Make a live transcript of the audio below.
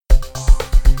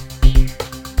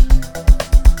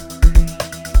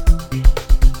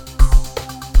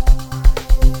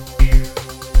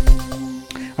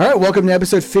right, welcome to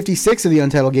episode 56 of the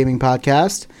Untitled Gaming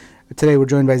Podcast. Today we're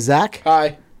joined by Zach.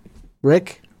 Hi.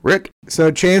 Rick. So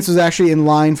Chance was actually in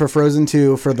line for Frozen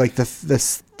 2 for like the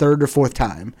third or fourth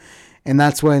time. And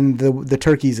that's when the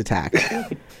turkeys attacked.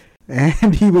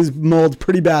 And he was mauled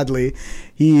pretty badly.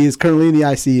 He is currently in the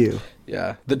ICU.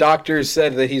 Yeah. The doctors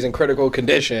said that he's in critical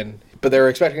condition, but they were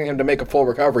expecting him to make a full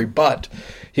recovery, but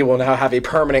he will now have a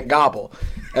permanent gobble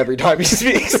every time he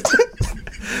speaks.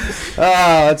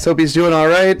 Let's hope he's doing all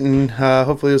right, and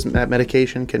hopefully that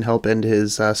medication can help end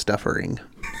his stuffering.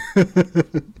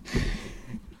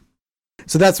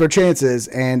 So that's where Chance is,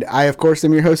 and I, of course,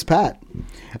 am your host, Pat.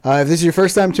 If this is your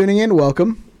first time tuning in,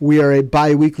 welcome. We are a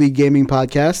bi-weekly gaming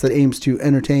podcast that aims to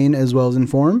entertain as well as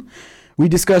inform. We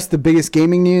discuss the biggest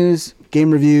gaming news,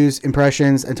 game reviews,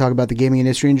 impressions, and talk about the gaming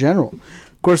industry in general.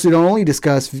 Of course, we don't only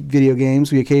discuss video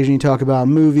games. We occasionally talk about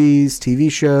movies,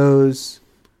 TV shows.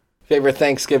 Favorite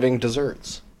Thanksgiving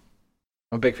desserts?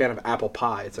 I'm a big fan of apple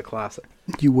pie. It's a classic.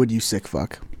 You sick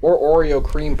fuck. Or Oreo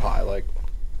cream pie, like.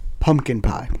 Pumpkin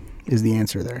pie is the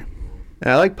answer there.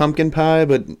 I like pumpkin pie,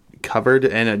 but covered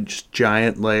in a just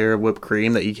giant layer of whipped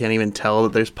cream that you can't even tell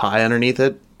that there's pie underneath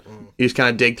it. You just kind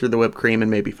of dig through the whipped cream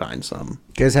and maybe find some.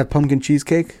 You guys have pumpkin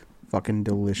cheesecake? Fucking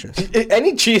delicious.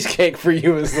 Any cheesecake for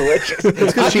you is delicious.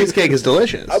 It's because cheesecake is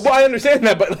delicious. Well, I understand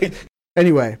that, but like.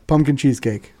 Anyway, pumpkin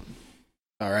cheesecake.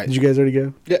 All right. Did you guys already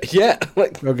go? Yeah.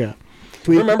 Like. Okay.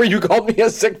 Remember you called me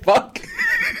a sick fuck?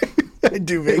 I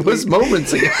do vaguely. It was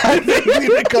moments ago. I vaguely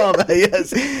recall that,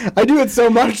 yes. I do it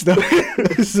so much, though.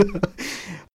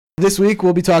 This week,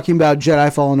 we'll be talking about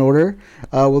Jedi Fallen Order.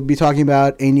 We'll be talking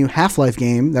about a new Half-Life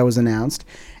game that was announced.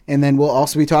 And then we'll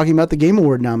also be talking about the Game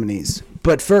Award nominees.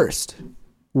 But first,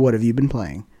 what have you been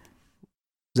playing?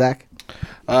 Zach?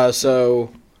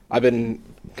 So I've been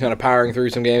kind of powering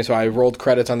through some games. So I rolled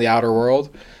credits on the Outer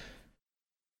Worlds.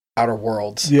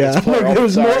 Yeah, there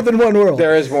was more than one world.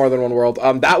 There is more than one world.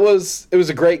 It was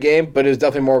a great game, but it was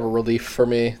definitely more of a relief for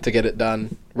me to get it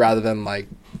done rather than like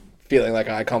feeling like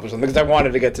I accomplished something, because I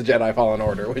wanted to get to Jedi Fallen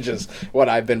Order, which is what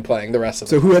I've been playing the rest of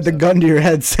the time. So who had the gun to your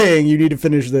head saying you need to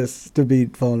finish this to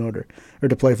beat Fallen Order, or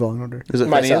to play Fallen Order? Is it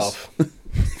myself?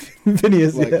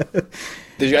 Phineas, like, yeah.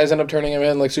 Did you guys end up turning him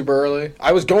in like super early?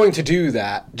 I was going to do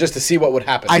that just to see what would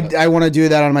happen. I want to do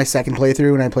that on my second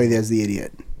playthrough when I play as the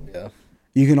idiot. Yeah.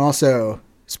 You can also,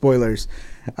 spoilers,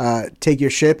 take your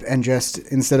ship and just,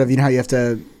 instead of, you know how you have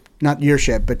to, not your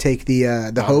ship, but take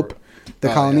the Hope, the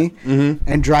colony,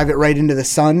 and drive it right into the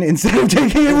sun instead of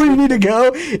taking it where you need to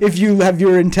go. If you have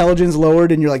your intelligence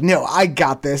lowered and you're like, no, I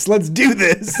got this, let's do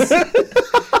this.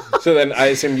 So then I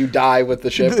assume you die with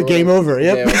the ship. Game over,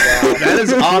 yep. Yeah, wow. That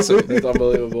is awesome. That's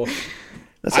unbelievable.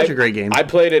 That's such a great game. I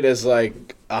played it as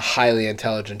like a highly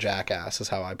intelligent jackass is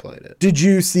how I played it. Did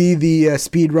you see the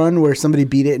speed run where somebody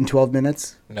beat it in 12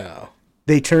 minutes? No.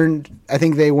 They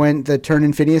went the Turn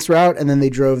and Phineas route, and then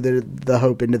they drove the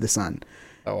Hope into the sun.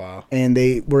 Oh, wow. And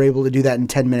they were able to do that in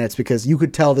 10 minutes because you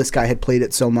could tell this guy had played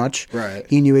it so much. Right.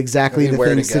 He knew exactly the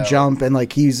things to jump, and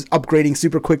like he's upgrading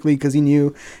super quickly because he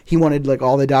knew he wanted like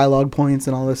all the dialogue points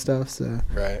and all this stuff. So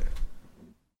right.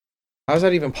 How is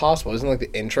that even possible? Isn't like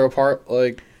the intro part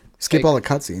like skip all the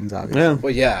cutscenes, obviously. Yeah.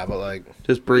 Well, yeah, but like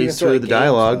just breeze through the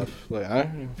dialogue.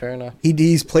 Like, fair enough.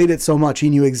 He's played it so much, he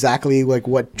knew exactly like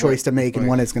what choice to make and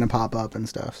when it's going to pop up and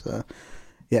stuff. So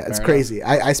yeah, it's crazy.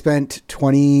 I spent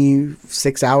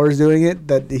 26 hours doing it.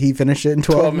 That he finished it in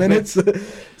 12 minutes.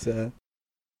 So.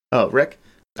 Oh, Rick,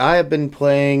 I have been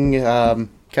playing. Kind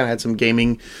of had some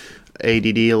gaming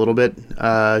ADD a little bit.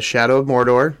 Shadow of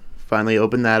Mordor. Finally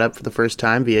opened that up for the first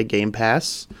time via Game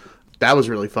Pass. That was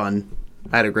really fun.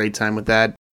 I had a great time with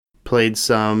that. Played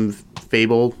some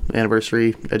Fable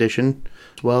Anniversary Edition,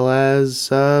 as well as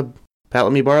Pat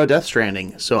Let Me Borrow Death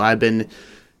Stranding. So I've been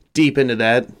deep into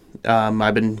that.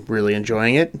 I've been really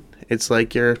enjoying it. It's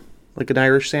like you're like an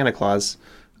Irish Santa Claus,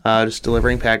 just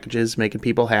delivering packages, making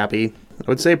people happy. I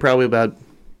would say probably about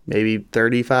maybe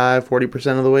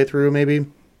 35-40% of the way through, maybe.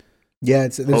 Yeah,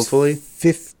 hopefully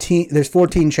 15. There's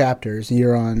 14 chapters.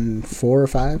 You're on 4 or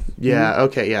 5. Yeah.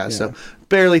 Okay. Yeah. So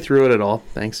barely through it at all.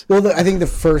 Thanks. Well, I think the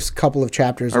first couple of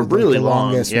chapters are really the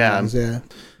long. Longest ones,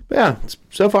 But yeah.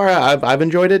 So far, I've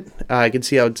enjoyed it. I can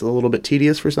see how it's a little bit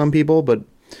tedious for some people, but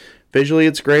visually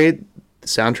it's great. The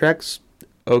soundtrack's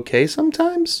okay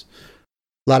sometimes.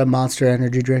 A lot of Monster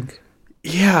Energy drink.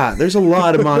 Yeah, there's a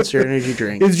lot of Monster Energy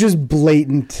drink. It's just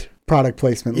blatant product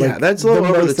placement. Yeah, that's a little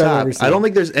over the top. I don't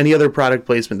think there's any other product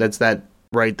placement that's that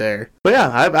right there. But yeah,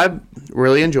 I've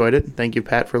really enjoyed it. Thank you,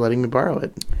 Pat, for letting me borrow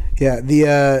it. Yeah,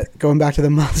 the going back to the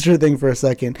monster thing for a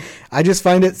second, I just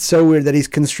find it so weird that he's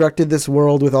constructed this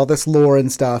world with all this lore and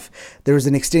stuff. There was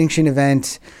an extinction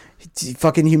event.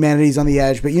 fucking humanity's on the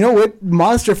edge. But you know what?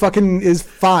 Monster fucking is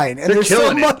fine. And there's so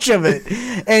killing it. much of it.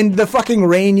 And the fucking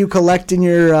rain you collect in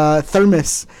your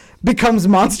thermos becomes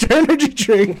Monster Energy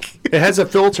drink. It has a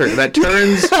filter that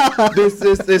turns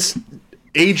this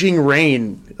aging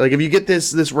rain. Like if you get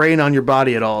this rain on your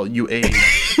body at all, you age.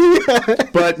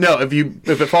 But no, if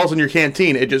it falls in your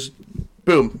canteen, it just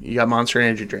boom, you got Monster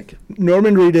Energy drink.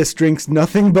 Norman Reedus drinks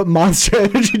nothing but Monster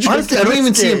Energy drink. Honestly, I don't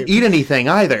even see him eat anything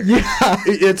either. Yeah.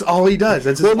 It's all he does.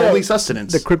 That's his only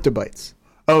sustenance. The Cryptobites.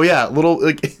 Oh yeah, little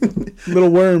Little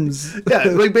worms. yeah,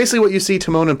 like basically what you see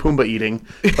Timon and Pumbaa eating.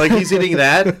 Like he's eating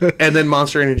that and then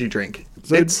Monster Energy drink.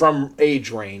 It's from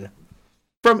Age Rain.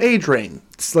 From Age Rain.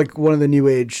 It's like one of the new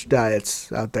age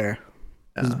diets out there.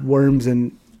 There's worms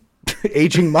and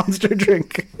aging Monster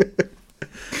drink.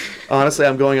 Honestly,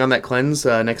 I'm going on that cleanse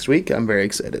next week. I'm very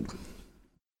excited.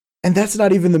 And that's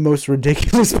not even the most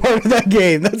ridiculous part of that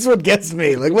game. That's what gets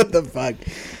me. Like, what the fuck?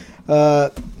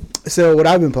 So what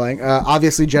I've been playing,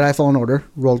 obviously Jedi Fallen Order.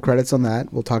 Rolled credits on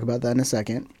that. We'll talk about that in a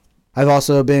second. I've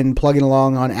also been plugging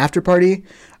along on After Party,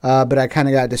 but I kind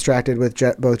of got distracted with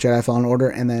both Jedi Fallen Order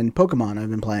and then Pokemon I've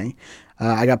been playing.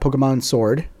 I got Pokemon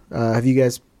Sword. Have you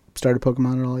guys started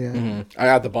Pokemon at all yet? Mm-hmm. I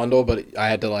got the bundle, but I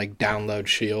had to like download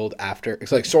Shield after.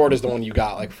 It's like Sword is the one you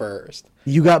got like first.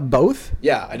 You got both?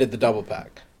 Yeah, I did the double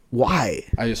pack. Why?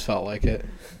 I just felt like it.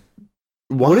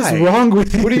 Why? What is wrong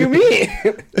with you? What do you mean?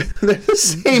 They're the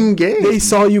same game. They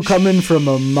saw you coming from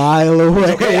a mile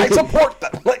away. Okay, I support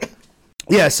them. Like,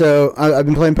 Yeah, so I've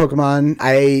been playing Pokemon.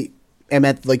 I am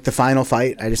at like the final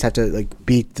fight. I just have to like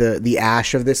beat the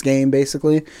Ash of this game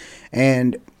basically,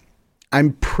 and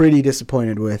I'm pretty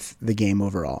disappointed with the game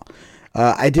overall.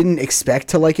 I didn't expect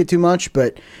to like it too much,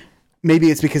 but maybe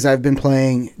it's because I've been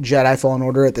playing Jedi Fallen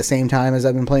Order at the same time as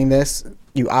I've been playing this.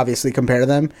 You obviously compare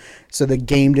them, so the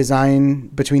game design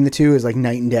between the two is like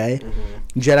night and day.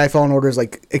 Mm-hmm. Jedi Fallen Order is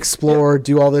like explore,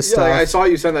 do all this stuff. Like I saw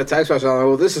you send that text message. I'm like,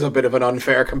 well, this is a bit of an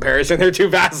unfair comparison. They're two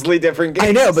vastly different games.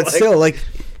 I know, but like, still, like,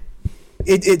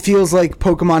 it feels like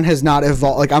Pokemon has not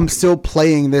evolved. Like, I'm still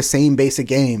playing the same basic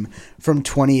game from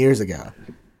 20 years ago.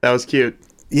 That was cute.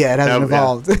 Yeah, it hasn't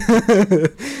evolved.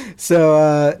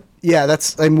 So, yeah,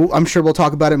 that's. I'm sure we'll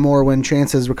talk about it more when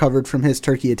Chance has recovered from his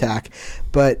turkey attack.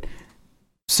 But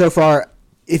so far,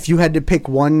 if you had to pick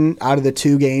one out of the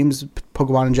two games,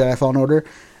 Pokemon and Jedi Fallen Order,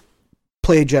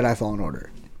 play Jedi Fallen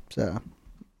Order. So,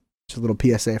 just a little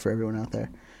PSA for everyone out there.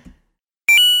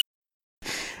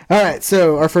 All right,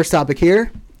 so our first topic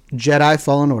here, Jedi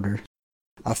Fallen Order.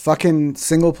 A fucking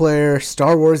single-player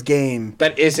Star Wars game.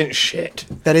 that isn't shit.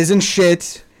 That isn't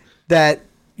shit, that,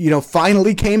 you know,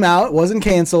 finally came out, wasn't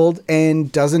canceled,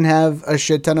 and doesn't have a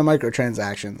shit ton of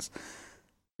microtransactions.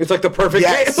 It's like the perfect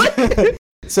game.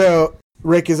 So,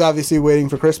 Rick is obviously waiting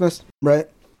for Christmas, right?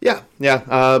 Yeah.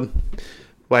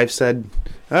 Wife said,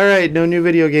 all right, no new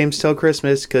video games till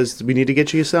Christmas because we need to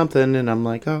get you something. And I'm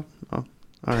like, oh, all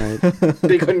right.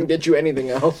 They couldn't get you anything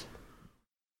else.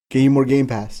 Get you more Game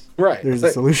Pass. Right. There's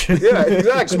a solution. Yeah, It's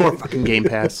exactly. more fucking Game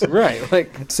Pass. Right. Like,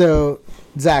 So,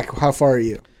 Zach, how far are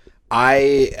you?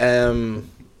 I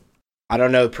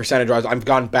don't know percentage-wise. I've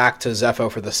gone back to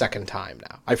Zepho for the second time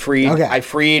now. I freed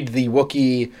the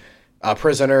Wookiee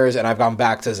prisoners, and I've gone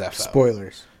back to Zepho.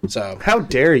 Spoilers. So, How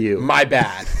dare you? my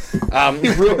bad.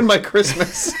 You ruined my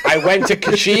Christmas. I went to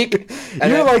Kashyyyk.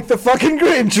 And You're like the fucking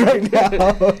Grinch right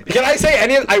now. Can I say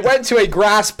any? I went to a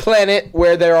grass planet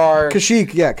where there are.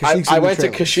 Kashyyyk, yeah. Kashyyyk. I went to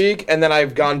Kashyyyk, and then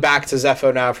I've gone back to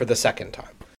Zepho now for the second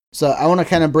time. So I want to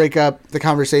kind of break up the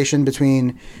conversation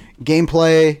between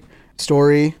gameplay,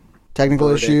 story, technical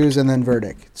issues, and then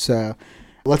verdict. So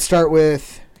let's start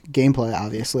with gameplay,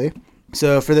 obviously.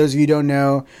 So for those of you who don't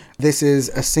know, this is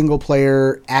a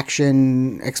single-player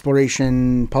action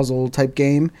exploration puzzle type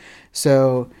game.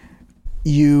 So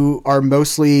you are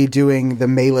mostly doing the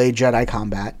melee Jedi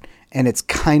combat, and it's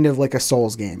kind of like a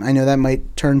Souls game. I know that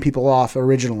might turn people off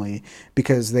originally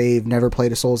because they've never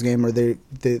played a Souls game or they're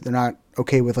not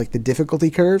okay with like the difficulty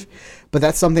curve, but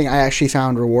that's something I actually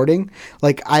found rewarding.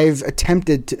 Like I've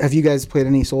attempted to, have you guys played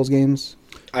any Souls games?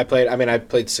 I played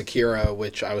Sekiro,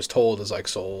 which I was told is like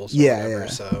Souls. Yeah.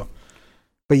 So,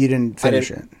 but you didn't finish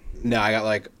it. No, I got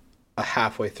like a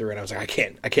halfway through, and I was like, I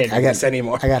can't do this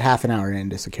anymore. I got half an hour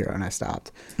into Sekiro and I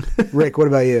stopped. Rick, what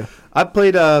about you? I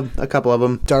played a couple of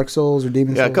them. Dark Souls or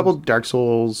Demon Souls? Yeah, a couple Dark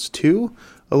Souls 2,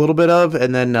 a little bit of,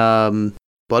 and then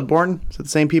Bloodborne. Is it the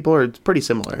same people, or it's pretty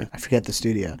similar? I forget the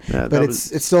studio. Yeah, but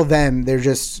it's still them. They're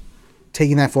just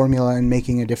taking that formula and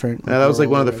making a different... Yeah, that was like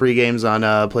one of the free games on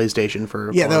PlayStation for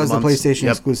Yeah, that was months. the PlayStation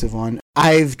exclusive one.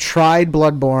 I've tried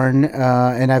Bloodborne,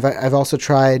 and I've also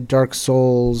tried Dark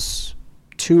Souls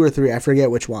 2 or 3. I forget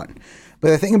which one. But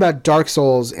the thing about Dark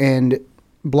Souls and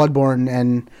Bloodborne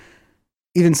and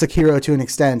even Sekiro to an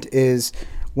extent is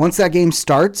once that game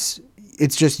starts,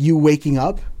 it's just you waking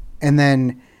up and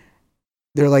then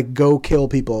they're like, go kill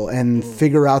people and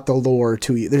figure out the lore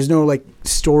to you. There's no like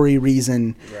story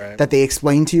reason that they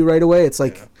explain to you right away. It's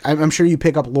like, I'm sure you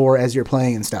pick up lore as you're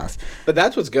playing and stuff. But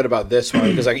that's what's good about this one,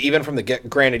 because like even from the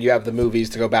granted, you have the movies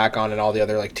to go back on and all the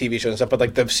other like TV shows and stuff, but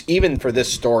like even for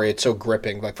this story, it's so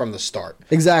gripping like from the start.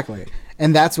 Exactly.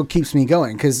 And that's what keeps me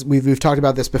going, because we've talked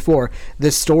about this before.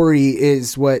 The story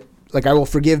is what, like, I will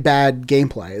forgive bad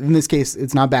gameplay. In this case,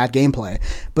 it's not bad gameplay,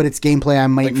 but it's gameplay I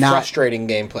might like not... frustrating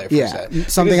gameplay,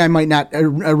 something I might not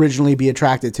originally be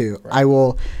attracted to. Right. I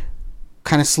will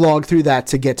kind of slog through that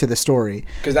to get to the story.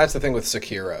 Because that's the thing with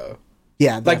Sekiro.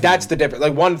 Yeah. Definitely. Like, that's the difference.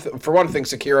 Like, for one thing,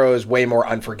 Sekiro is way more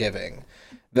unforgiving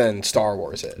than Star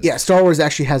Wars is. Yeah, Star Wars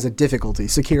actually has a difficulty.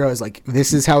 Sekiro is like,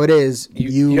 this is how it is.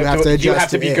 You have to adjust. You have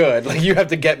to be good. Like, you have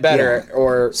to get better. Yeah.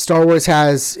 Or Star Wars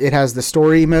has the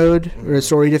story mode or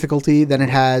story difficulty. Then it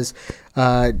has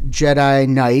Jedi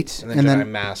Knight, and then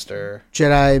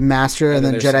Jedi Master, and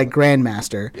then Jedi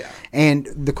Grandmaster. Yeah. And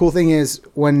the cool thing is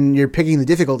when you're picking the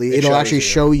difficulty, it'll actually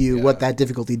show you what that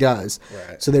difficulty does.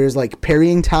 Right. So there's like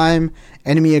parrying time,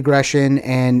 enemy aggression,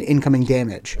 and incoming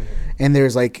damage. And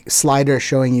there's like sliders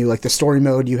showing you like the story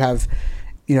mode. You have,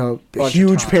 a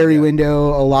huge parry window,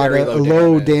 a lot of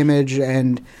low damage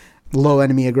and low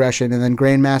enemy aggression. And then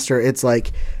Grandmaster, it's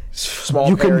like small.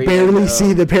 You can barely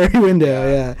see the parry window.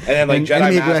 Yeah. And then like Jedi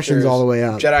enemy Masters, aggression's all the way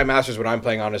up. Jedi Masters, what I'm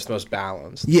playing on, is the most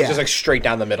balanced. Yeah. It's just like straight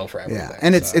down the middle for everything. Yeah.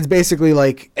 And it's basically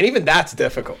like, and even that's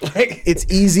difficult. Like, it's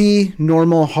easy,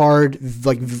 normal, hard,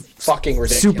 like fucking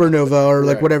ridiculous. Supernova or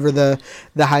like whatever the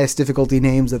highest difficulty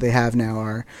names that they have now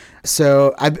are.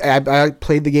 So I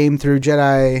played the game through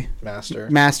Jedi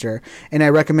Master, and I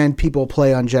recommend people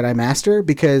play on Jedi Master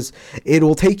because it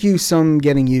will take you some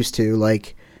getting used to,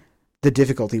 like the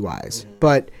difficulty wise,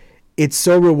 but it's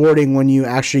so rewarding when you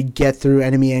actually get through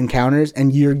enemy encounters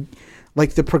and you're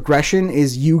like, the progression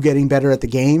is you getting better at the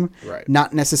game,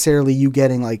 not necessarily you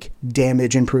getting like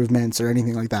damage improvements or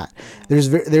anything like that.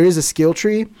 There is a skill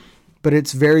tree, but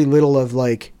it's very little of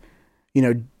like,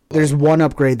 there's one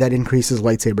upgrade that increases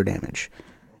lightsaber damage.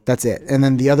 That's it. And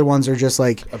then the other ones are just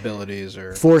like abilities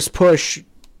or force push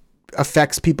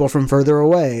affects people from further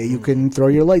away. You can throw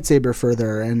your lightsaber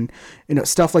further and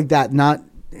stuff like that, not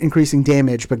increasing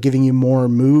damage but giving you more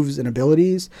moves and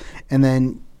abilities, and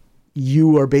then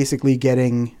you are basically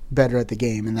getting better at the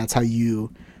game, and that's how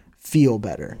you feel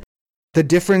better. The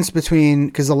difference between,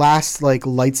 because the last like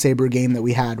lightsaber game that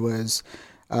we had was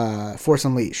Force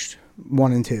Unleashed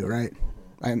 1 and 2, right?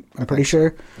 I'm pretty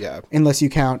sure. Yeah. Unless you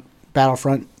count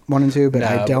Battlefront 1 and 2, but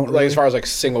I don't. Like, as far as like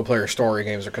single player story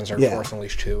games are concerned, Force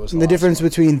Unleashed 2 was the difference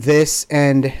between this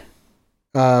and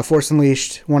Force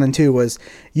Unleashed 1 and 2 was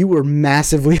you were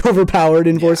massively overpowered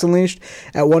in Force Unleashed.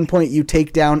 At one point, you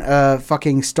take down a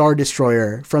fucking Star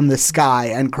Destroyer from the sky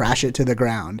and crash it to the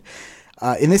ground.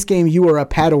 In this game, you are a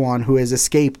Padawan who has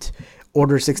escaped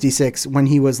Order 66 when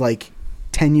he was like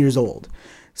 10 years old.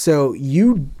 So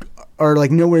you are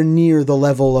like nowhere near the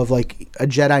level of like a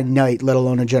Jedi Knight, let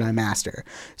alone a Jedi Master.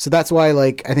 So that's why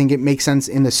like I think it makes sense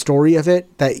in the story of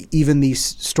it that even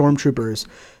these stormtroopers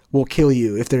will kill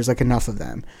you if there's like enough of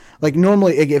them. Like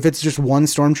normally if it's just one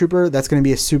stormtrooper, that's going to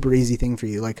be a super easy thing for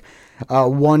you. Like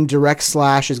one direct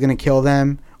slash is going to kill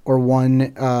them, or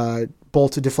one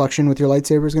bolt of deflection with your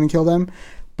lightsaber is going to kill them.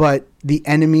 But the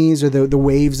enemies or the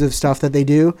waves of stuff that they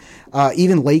do,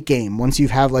 even late game, once you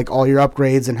have like all your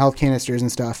upgrades and health canisters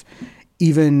and stuff,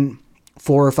 even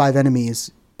 4 or 5 enemies,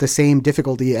 the same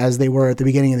difficulty as they were at the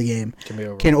beginning of the game,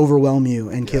 can overwhelm you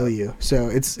and kill you. So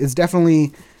it's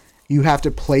definitely, you have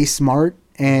to play smart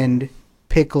and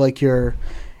pick like your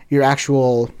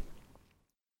actual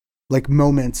like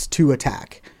moments to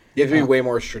attack. You have to be way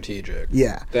more strategic.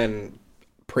 Yeah. Than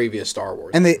previous Star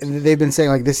Wars. And they've been saying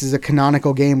like this is a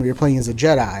canonical game where you're playing as a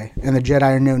Jedi, and the Jedi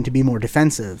are known to be more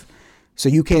defensive. So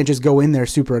you can't just go in there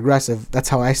super aggressive. That's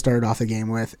how I started off the game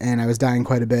with, and I was dying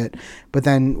quite a bit. But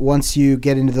then once you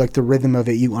get into like the rhythm of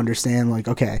it, you understand like,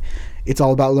 okay, it's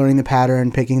all about learning the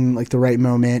pattern, picking like the right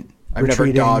moment. I've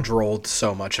never dodge rolled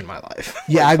so much in my life.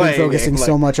 Yeah, I've been focusing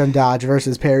so much on dodge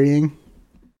versus parrying.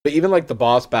 But even like the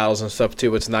boss battles and stuff too,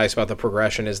 what's nice about the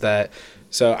progression is that,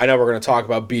 so I know we're going to talk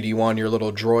about BD1, your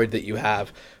little droid that you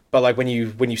have, but like when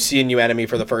you see a new enemy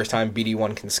for the first time,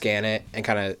 BD1 can scan it and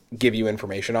kind of give you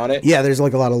information on it. Yeah, there's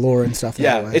like a lot of lore and stuff.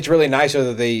 Yeah, it's really nice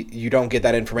so that you don't get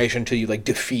that information until you like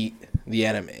defeat the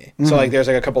enemy. So like there's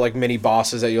like a couple like mini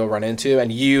bosses that you'll run into,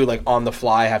 and you like on the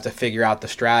fly have to figure out the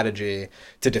strategy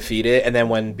to defeat it. And then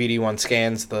when BD1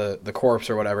 scans the corpse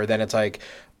or whatever, then it's like,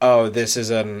 oh, this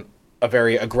is a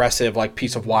very aggressive like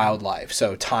piece of wildlife,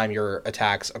 so time your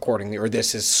attacks accordingly. Or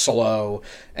this is slow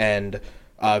and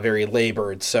very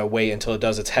labored, so wait until it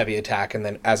does its heavy attack, and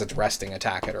then as it's resting,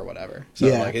 attack it or whatever. So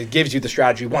like it gives you the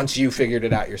strategy once you figured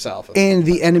it out yourself. And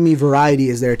the enemy variety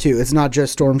is there too. It's not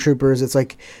just stormtroopers. It's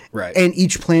like, and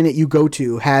each planet you go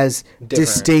to has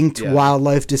distinct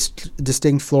wildlife,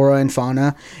 distinct flora and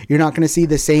fauna. You're not going to see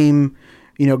the same,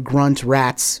 grunt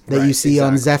rats that you see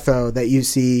on Zepho, that you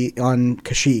see on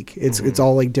Kashyyyk. It's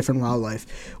all like different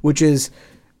wildlife, which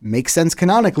makes sense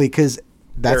canonically, because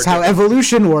that's how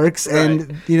evolution works,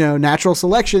 and natural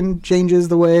selection changes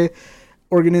the way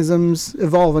organisms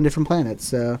evolve on different planets.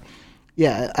 So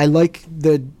yeah, I like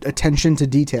the attention to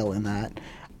detail in that.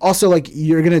 Also, like,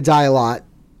 you're gonna die a lot.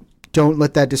 Don't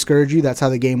let that discourage you. That's how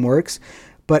the game works.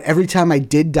 But every time I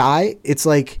did die, it's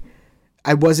like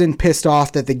I wasn't pissed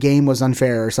off that the game was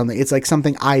unfair or something. It's like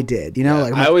something I did,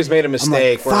 like I always made a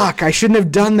mistake. I'm like, fuck, I shouldn't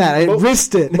have done that. I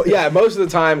risked it. Yeah, most of the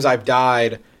times I've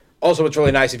died. Also, it's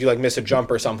really nice if you like miss a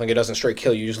jump or something, it doesn't straight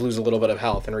kill you. You just lose a little bit of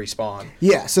health and respawn.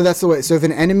 Yeah, so that's the way. So if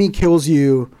an enemy kills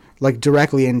you like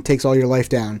directly and takes all your life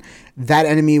down, that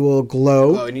enemy will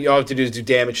glow. Oh, and all you have to do is do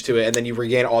damage to it, and then you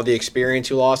regain all the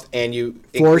experience you lost, and you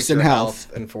force increase and your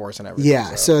health and force and everything.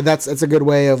 Yeah, so that's a good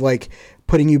way of like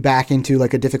putting you back into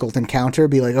like a difficult encounter.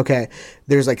 Be like, okay,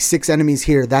 there's like 6 enemies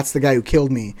here. That's the guy who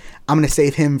killed me. I'm gonna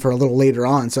save him for a little later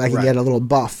on, so I can get a little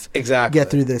buff. Exactly.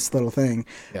 Get through this little thing.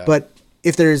 Yeah. But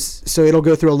so it'll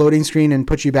go through a loading screen and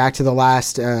put you back to the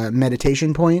last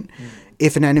meditation point.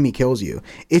 If an enemy kills you,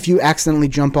 if you accidentally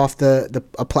jump off a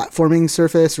platforming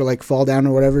surface or like fall down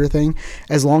or whatever thing,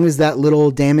 as long as that little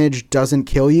damage doesn't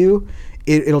kill you,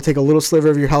 it'll take a little sliver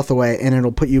of your health away, and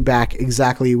it'll put you back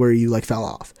exactly where you like fell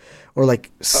off, or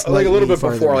like a little bit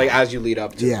before, like as you lead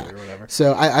up to it or whatever.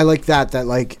 So I like that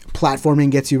like platforming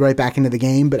gets you right back into the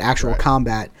game, but actual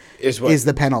combat is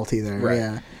the penalty there. Right.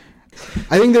 Yeah.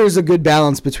 I think there's a good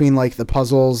balance between like the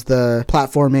puzzles, the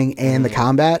platforming, and the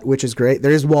combat, which is great.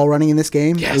 There is wall running in this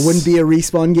game. Yes. It wouldn't be a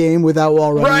respawn game without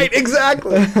wall running. Right,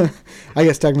 exactly. I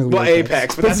guess technically. Well,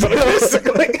 Apex, but that's what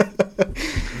it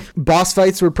is. Boss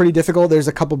fights were pretty difficult. There's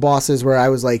a couple bosses where I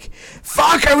was like,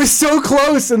 fuck, I was so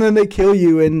close, and then they kill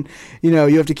you, and you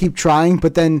have to keep trying,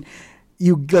 but then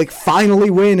you like finally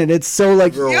win, and it's so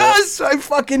like, yes, I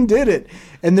fucking did it.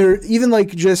 And they're even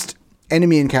like just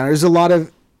enemy encounters. There's a lot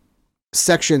of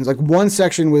sections. Like one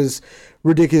section was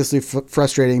ridiculously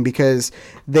frustrating because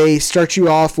they start you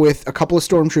off with a couple of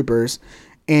stormtroopers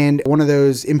and one of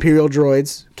those Imperial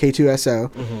droids,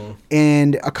 K2SO,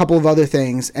 and a couple of other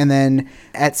things, and then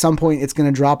at some point it's going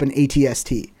to drop an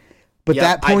ATST. But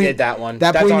that point, I did that one.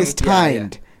 That point is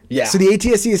timed. Yeah. So the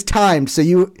ATST is timed. So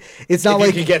it's not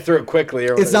like you can get through it quickly.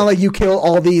 Or it's not like you kill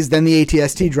all these, then the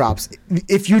ATST drops.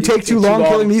 If you take too long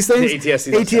killing these things, the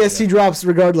ATST drops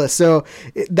regardless. So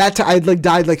I'd like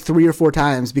died like 3 or 4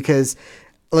 times because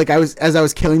like as I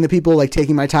was killing the people, like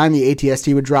taking my time, the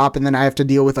ATST would drop, and then I have to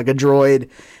deal with like a droid,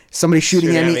 somebody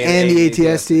shooting at me, and the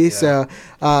ATST. So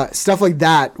stuff like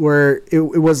that where it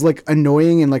was like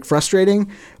annoying and like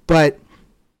frustrating, but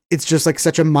it's just like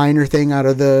such a minor thing out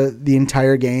of the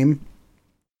entire game.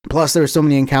 Plus there were so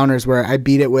many encounters where I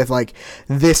beat it with like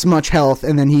this much health,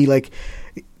 and then he like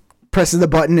presses the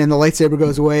button and the lightsaber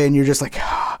goes away, and you're just like,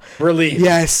 relief.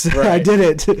 Yes, right. I did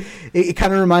it. It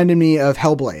kind of reminded me of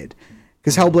Hellblade,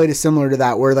 because Hellblade is similar to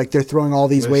that, where like they're throwing all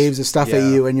these waves of stuff at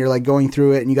you, and you're like going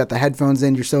through it, and you got the headphones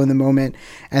in, you're so in the moment,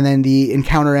 and then the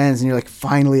encounter ends, and you're like,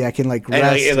 finally I can like rest.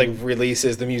 And it like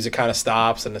releases, the music kind of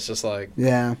stops, and it's just like,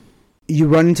 yeah. You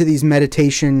run into these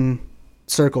meditation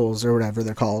circles or whatever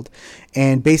they're called,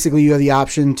 and basically you have the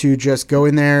option to just go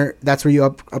in there. That's where you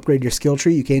upgrade your skill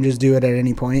tree. You can't just do it at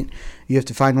any point. You have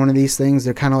to find one of these things.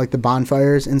 They're kind of like the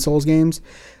bonfires in Souls games.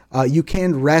 You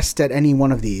can rest at any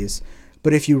one of these,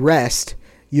 but if you rest,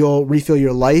 you'll refill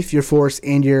your life, your force,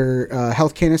 and your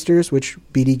health canisters, which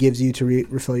BD gives you to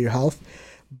refill your health,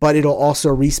 but it'll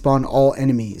also respawn all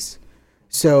enemies.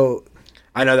 So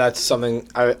I know that's something,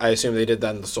 I assume they did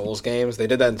that in the Souls games. They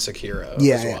did that in Sekiro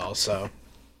as well.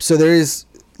 So there is,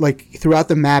 like, throughout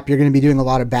the map, you're going to be doing a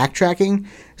lot of backtracking.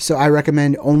 So I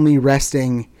recommend only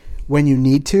resting when you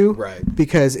need to. Right.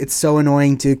 Because it's so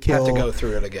annoying to kill. Have to go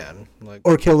through it again.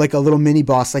 Or kill, like, a little mini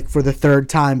boss, like, for the 3rd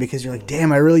time. Because you're like,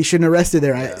 damn, I really shouldn't have rested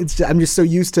there. Yeah. I'm just so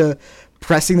used to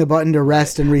pressing the button to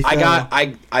rest and refill.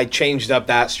 I changed up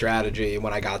that strategy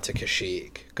when I got to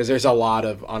Kashyyyk, because there's a lot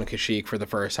of on Kashyyyk for the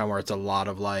first time where it's a lot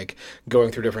of like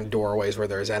going through different doorways where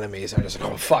there's enemies. I'm just like,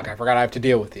 oh fuck, I forgot I have to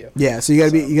deal with you. Yeah, so you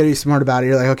gotta be smart about it.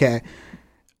 You're like, okay,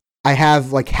 I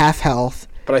have like half health.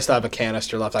 But I still have a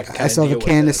canister left. I can kind I of still have a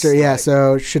canister, yeah.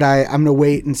 So I'm gonna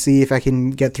wait and see if I can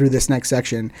get through this next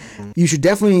section. Mm-hmm. You should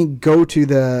definitely go to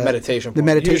the meditation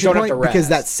point because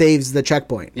that saves the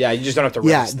checkpoint. Yeah, you just don't have to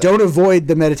rest. Yeah, don't avoid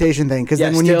the meditation thing, because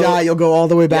then when you die, you'll go all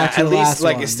the way back to the last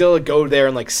one. At least still go there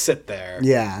and like sit there.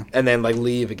 Yeah, and then like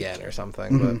leave again or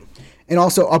something. Mm-hmm. But and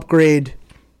also upgrade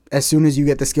as soon as you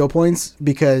get the skill points,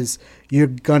 because you're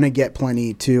gonna get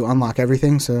plenty to unlock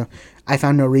everything. So I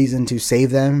found no reason to save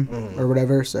them or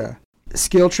whatever. So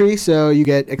skill tree, so you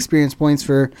get experience points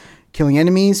for killing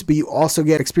enemies, but you also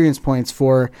get experience points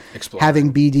for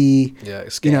having BD,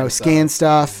 scan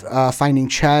stuff, finding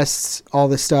chests, all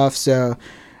this stuff. So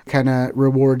kind of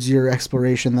rewards your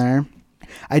exploration there.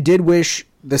 I did wish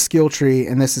the skill tree,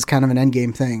 and this is kind of an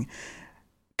endgame thing,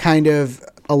 kind of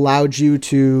allowed you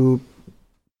to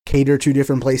cater to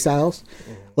different playstyles.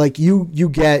 Like you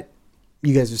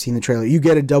guys have seen the trailer, you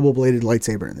get a double-bladed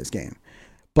lightsaber in this game,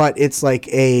 but it's like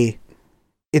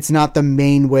it's not the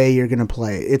main way you're going to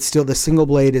play. It's still the single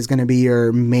blade is going to be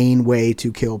your main way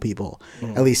to kill people.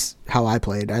 At least how I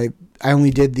played. I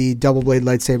only did the double blade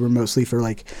lightsaber mostly for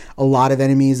like a lot of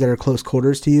enemies that are close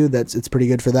quarters to you. It's pretty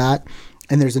good for that.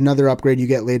 And there's another upgrade you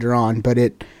get later on, but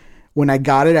when I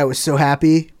got it, I was so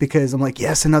happy because I'm like,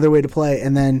 yes, another way to play.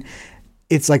 And then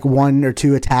it's like 1 or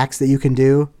 2 attacks that you can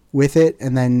do with it,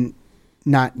 and then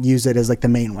not use it as like the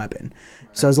main weapon.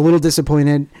 So I was a little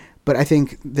disappointed, but I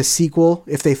think the sequel,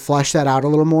 if they flesh that out a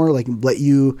little more, like let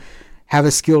you have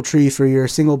a skill tree for your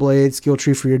single blade, skill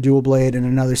tree for your dual blade, and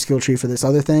another skill tree for this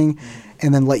other thing,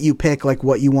 and then let you pick like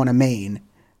what you want to main,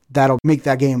 that'll make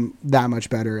that game that much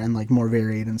better and like more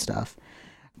varied and stuff.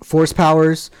 Force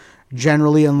powers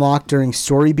generally unlocked during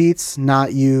story beats,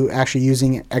 not you actually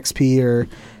using XP or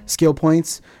skill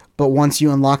points. But once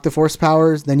you unlock the force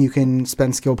powers, then you can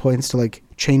spend skill points to like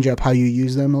change up how you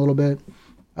use them a little bit.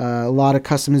 A lot of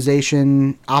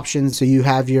customization options. So you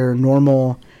have your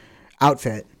normal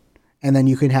outfit, and then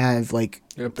you can have like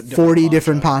 40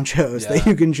 different ponchos that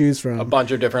you can choose from. A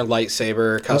bunch of different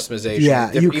lightsaber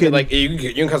customization. You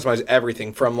can customize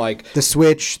everything from like the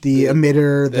switch, the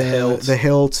emitter, the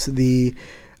hilt, the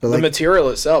material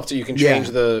itself. So you can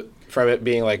change from it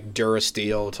being like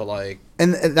Durasteel to like.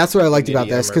 And that's what I liked about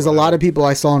this, because a lot of people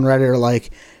I saw on Reddit are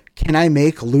like, can I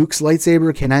make Luke's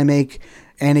lightsaber? Can I make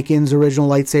Anakin's original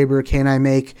lightsaber? Can I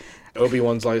make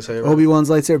Obi-Wan's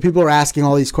lightsaber? People are asking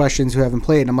all these questions who haven't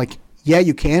played. And I'm like, yeah,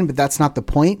 you can, but that's not the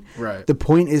point. Right. The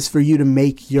point is for you to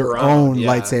make your own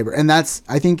lightsaber. And I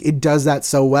think it does that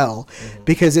so well,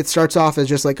 because it starts off as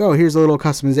just like, oh, here's a little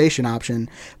customization option,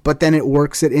 but then it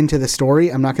works it into the story.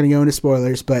 I'm not going to go into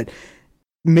spoilers, but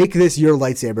make this your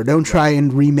lightsaber. Don't try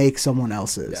and remake someone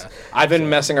else's. Yeah. I've been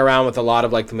messing around with a lot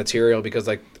of like the material, because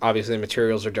like obviously the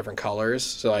materials are different colors.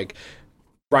 So like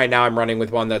right now I'm running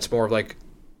with one that's more of like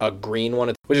a green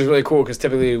one, which is really cool, because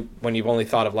typically when you've only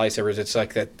thought of lightsabers, it's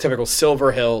like that typical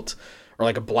silver hilt or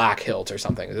like a black hilt or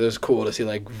something. It was cool to see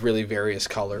like really various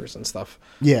colors and stuff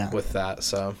with that.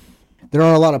 So there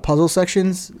are a lot of puzzle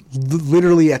sections.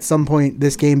 Literally, at some point,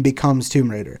 this game becomes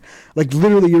Tomb Raider. Like,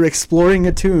 literally, you're exploring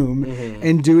a tomb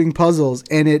and doing puzzles,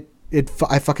 and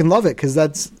I fucking love it, because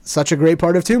that's such a great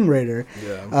part of Tomb Raider.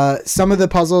 Yeah. Some of the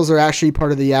puzzles are actually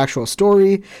part of the actual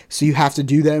story, so you have to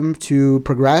do them to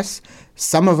progress.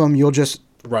 Some of them you'll just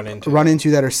run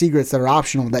into that are secrets that are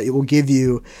optional, that it will give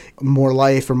you more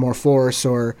life or more force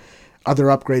or other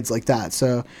upgrades like that.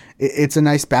 So it's a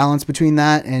nice balance between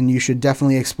that, and you should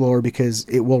definitely explore, because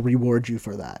it will reward you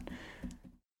for that.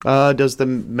 Does the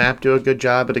map do a good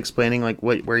job at explaining like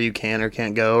where you can or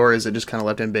can't go, or is it just kind of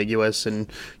left ambiguous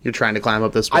and you're trying to climb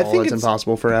up this wall that's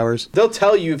impossible for hours? They'll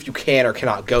tell you if you can or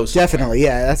cannot go somewhere. Definitely,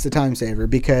 yeah, that's the time saver,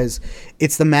 because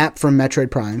it's the map from Metroid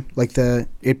Prime. Like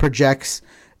it projects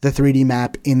the 3D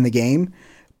map in the game,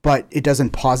 but it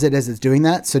doesn't pause it as it's doing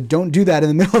that. So don't do that in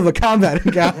the middle of a combat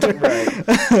encounter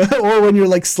or when you're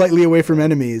like slightly away from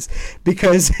enemies,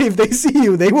 because if they see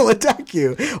you, they will attack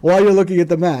you while you're looking at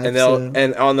the map. And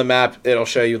and on the map, it'll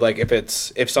show you like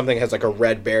if something has like a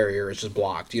red barrier, it's just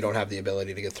blocked. You don't have the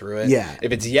ability to get through it. Yeah.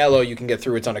 If it's yellow, you can get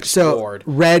through. It's unexplored.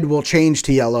 So red will change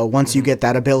to yellow once you get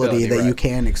that ability that you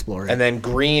can explore it. And then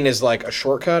green is like a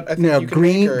shortcut. I think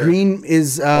green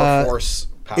is force.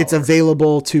 Power. It's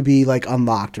available to be like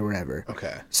unlocked or whatever.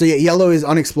 Okay. So yeah, yellow is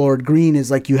unexplored. Green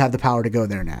is like you have the power to go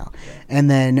there now.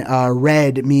 And then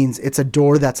red means it's a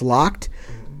door that's locked,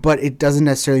 but it doesn't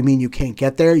necessarily mean you can't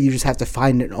get there. You just have to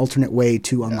find an alternate way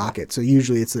to unlock it. So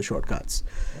usually it's the shortcuts.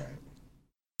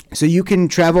 Right. So you can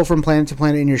travel from planet to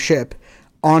planet in your ship.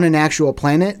 On an actual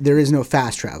planet, there is no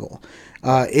fast travel.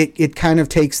 It kind of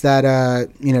takes that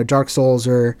Dark Souls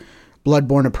or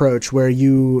Bloodborne approach where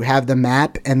you have the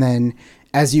map, and then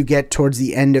as you get towards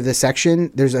the end of the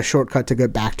section, there's a shortcut to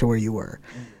get back to where you were.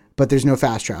 But there's no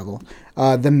fast travel.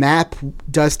 The map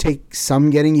does take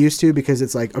some getting used to because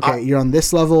it's like, okay, you're on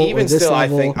this level. Even or this still,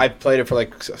 level. I think I've played it for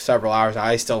like several hours.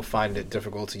 I still find it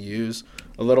difficult to use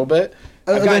a little bit.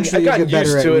 I've gotten used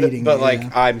to it, but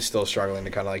like I'm still struggling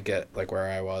to kind of like get like where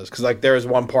I was, because like there was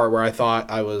one part where I thought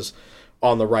I was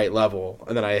on the right level,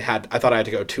 and then I thought I had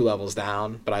to go 2 levels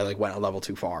down, but I like went a level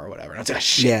too far or whatever. And I was like,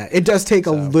 shit. Yeah, it does take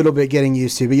a little bit getting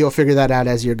used to, but you'll figure that out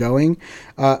as you're going.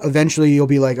 Eventually, you'll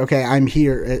be like, okay, I'm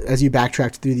here. As you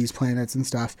backtrack through these planets and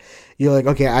stuff, you're like,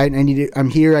 okay, I'm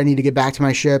here. I need to get back to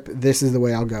my ship. This is the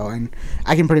way I'll go, and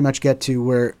I can pretty much get to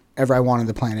wherever I want on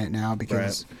the planet now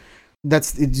because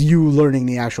it's you learning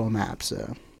the actual map.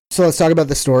 So let's talk about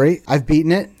the story. I've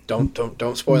beaten it. Don't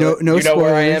spoil it. No you know spoilers.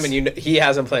 where I am, and he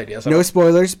hasn't played yet. So no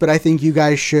spoilers, but I think you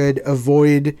guys should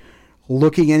avoid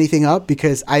looking anything up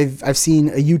because I've seen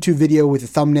a YouTube video with a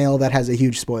thumbnail that has a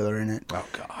huge spoiler in it. Oh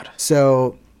God.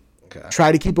 So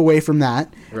try to keep away from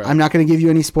that. Right. I'm not going to give you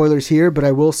any spoilers here, but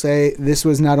I will say this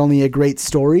was not only a great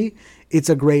story, it's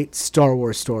a great Star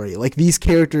Wars story. Like, these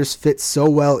characters fit so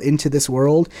well into this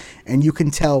world, and you can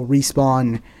tell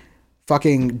Respawn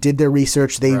fucking did their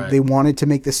research. They wanted to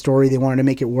make this story. They wanted to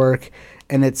make it work.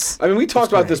 And we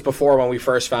talked about this before when we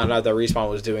first found out that Respawn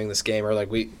was doing this game, or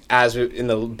like in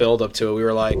the build up to it, we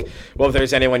were like, well, if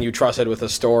there's anyone you trusted with a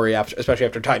story, especially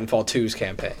after Titanfall 2's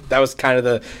campaign, that was kind of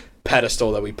the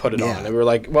pedestal that we put it on. And we were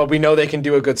like, well, we know they can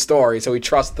do a good story, so we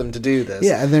trust them to do this.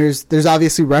 Yeah, and there's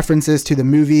obviously references to the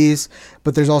movies,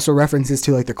 but there's also references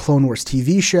to like the Clone Wars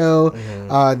TV show.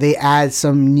 Mm-hmm. They add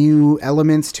some new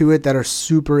elements to it that are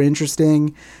super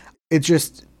interesting. It's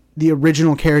just the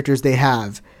original characters they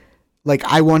have. Like,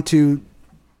 I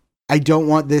don't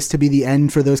want this to be the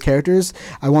end for those characters.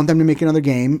 I want them to make another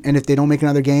game, and if they don't make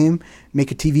another game,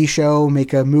 make a TV show,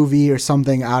 make a movie or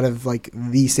something out of like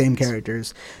the same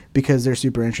characters, because they're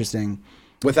super interesting.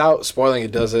 Without spoiling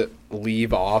it, does it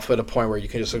leave off at a point where you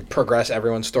can just like progress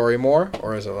everyone's story more,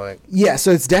 or is it like... Yeah, so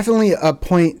it's definitely a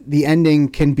point. The ending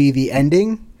can be the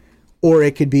ending, or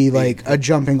it could be like a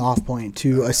jumping off point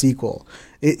to a sequel.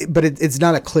 But it's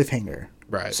not a cliffhanger.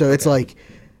 Right. So it's like,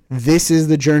 this is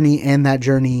the journey, and that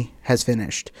journey has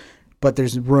finished, but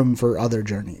there's room for other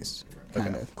journeys.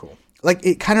 Kind of cool. Like,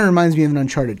 it kind of reminds me of an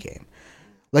Uncharted game.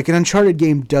 Like, an Uncharted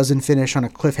game doesn't finish on a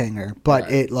cliffhanger,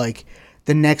 but it like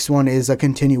the next one is a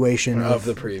continuation of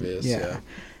the previous. Yeah.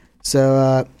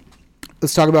 So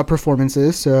let's talk about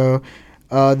performances. So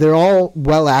they're all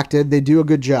well acted. They do a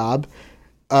good job.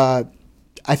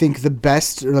 I think the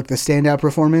best, or like the standout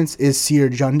performance, is Seer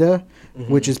Junda,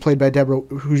 which is played by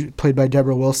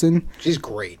Deborah Wilson. She's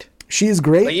great. She is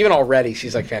great. Like, even already,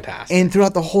 she's like fantastic. And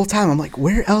throughout the whole time, I'm like,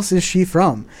 where else is she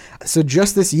from? So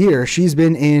just this year, she's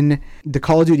been in the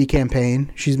Call of Duty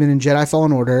campaign. She's been in Jedi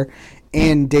Fallen Order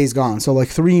and Days Gone. So like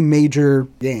 3 major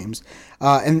games.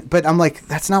 But I'm like,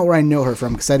 that's not where I know her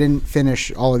from, because I didn't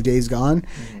finish all of Days Gone.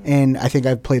 And I think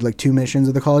I've played like 2 missions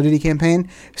of the Call of Duty campaign.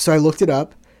 So I looked it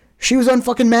up. She was on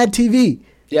fucking Mad TV.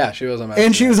 Yeah, she was on Mad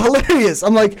And TV. she was hilarious.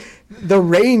 I'm like, the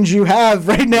range you have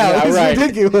right now is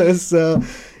ridiculous. So,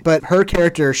 but her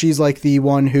character, she's like the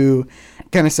one who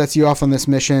kind of sets you off on this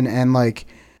mission. And like,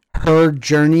 her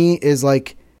journey is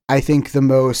like, I think, the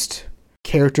most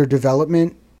character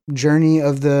development journey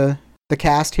of the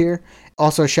cast here.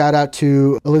 Also, shout out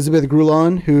to Elizabeth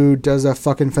Grulon, who does a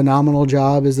fucking phenomenal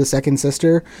job as the second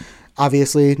sister.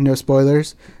 Obviously, no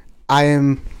spoilers. I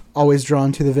am always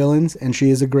drawn to the villains, and she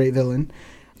is a great villain.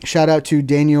 Shout out to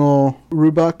Daniel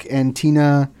Roebuck and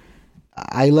Tina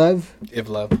Ivlev.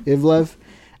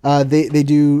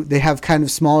 They have kind of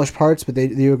smallish parts, but they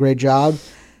do a great job.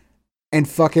 And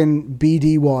fucking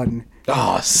BD1.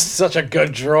 Oh, such a good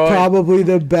droid. Probably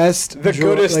the best. The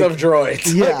goodest of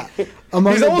droids. Yeah.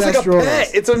 Among he's the almost best like a droids.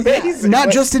 pet. It's amazing. Not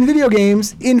just in video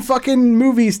games, in fucking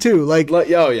movies too. Like,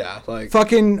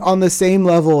 fucking on the same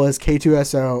level as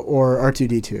K2SO or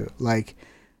R2D2. Like,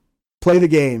 play the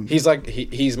game. He's like,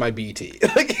 he's my BT.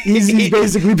 Like, he's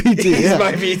basically BT. He's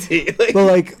my BT. Like, but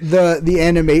like the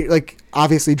animate, like,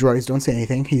 obviously droids don't say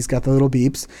anything. He's got the little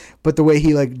beeps, but the way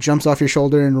he like jumps off your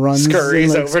shoulder and runs,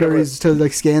 scurries and, like, over to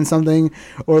like scan something,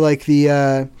 or like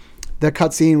the the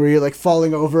cutscene where you're like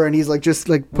falling over and he's like just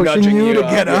like pushing Nudging you to you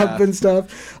get up, up yeah. and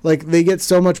stuff. Like they get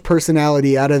so much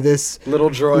personality out of this Little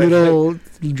droid. little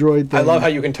droid thing. I love how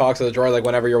you can talk to the droid like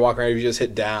whenever you're walking around, you just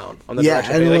hit down on the Yeah,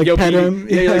 direction. and You're like yo, pet Petey. him.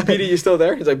 Yeah, you're like, Yeah. Petey, you still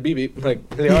there? He's like, beep beep. I'm like,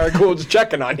 all right, cool, just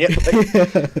checking on you.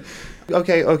 Like,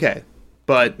 Okay.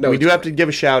 But No, we it's do have fine. to give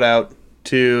a shout out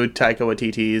to Taika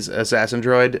Waititi's Assassin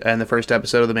Droid and the first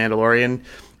episode of The Mandalorian,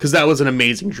 because that was an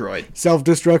amazing droid.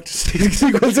 Self-destruct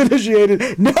sequence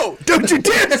initiated. No, don't you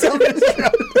dare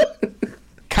self-destruct.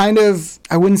 Kind of,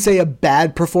 I wouldn't say a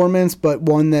bad performance, but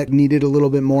one that needed a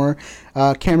little bit more.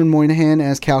 Cameron Moynihan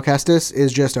as Cal Kestis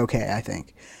is just okay, I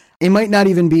think. It might not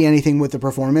even be anything with the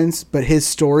performance, but his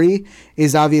story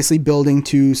is obviously building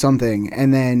to something,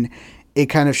 and then it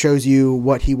kind of shows you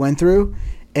what he went through,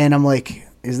 and I'm like,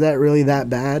 is that really that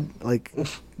bad? Like,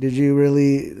 did you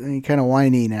really kind of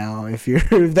whiny now if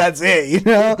that's it, you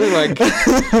know? like, I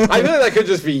feel like that could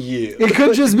just be you. It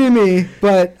could just be me,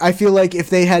 but I feel like if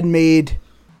they had made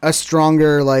a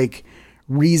stronger like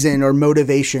reason or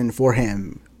motivation for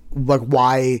him, like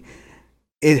why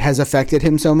it has affected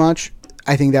him so much,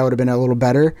 I think that would have been a little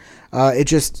better.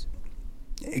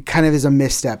 It kind of is a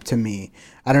misstep to me.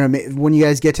 I don't know. When you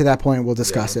guys get to that point, we'll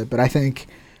discuss it. But I think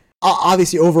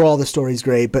obviously overall the story's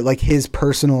great, but like his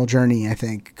personal journey, I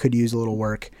think could use a little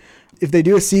work. If they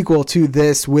do a sequel to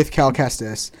this with Cal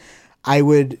Kestis, I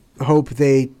would hope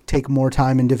they take more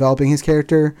time in developing his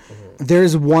character. Mm-hmm.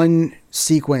 There's one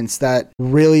sequence that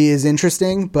really is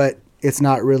interesting, but it's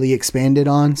not really expanded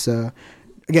on. So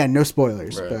again, no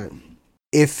spoilers, but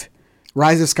if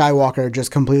Rise of Skywalker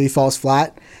just completely falls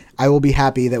flat, I will be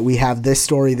happy that we have this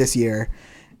story this year,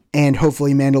 and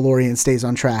hopefully Mandalorian stays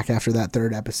on track after that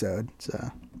third episode.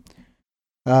 So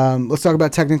let's talk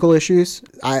about technical issues.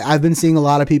 I've been seeing a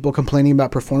lot of people complaining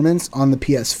about performance on the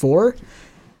PS4.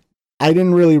 I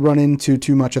didn't really run into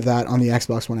too much of that on the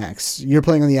Xbox One X. You're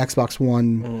playing on the Xbox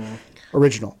One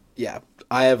original. Yeah,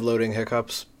 I have loading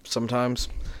hiccups sometimes,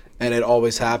 and it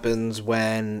always happens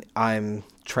when I'm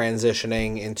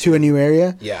transitioning into To a new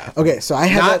area? Yeah. Okay, so I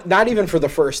have not even for the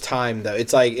first time though.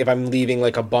 It's like if I'm leaving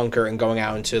like a bunker and going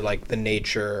out into like the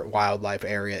nature wildlife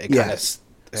area, it kind of.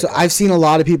 So I've seen a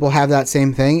lot of people have that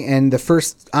same thing, and the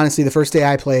first day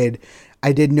I played,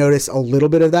 I did notice a little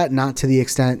bit of that, not to the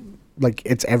extent like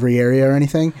it's every area or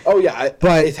anything. Oh yeah,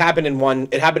 but it happened in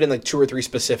like 2 or 3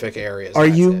 specific areas. Are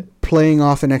That's you it. playing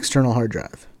off an external hard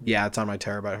drive? Yeah, it's on my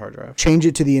terabyte hard drive. Change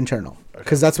it to the internal,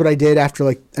 because that's what I did after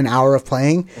like an hour of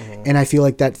playing, and I feel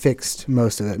like that fixed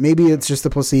most of it. Maybe it's just the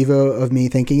placebo of me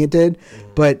thinking it did,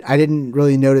 but I didn't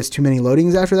really notice too many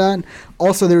loadings after that.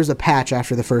 Also, there was a patch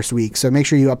after the first week, so make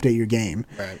sure you update your game.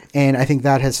 Right. And I think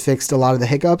that has fixed a lot of the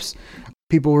hiccups.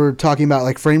 People were talking about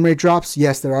like frame rate drops.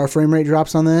 Yes, there are frame rate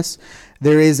drops on this.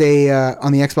 There is a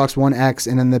on the Xbox One X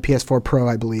and then the PS4 Pro,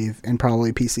 I believe, and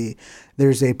probably PC.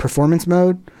 There's a performance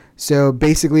mode. So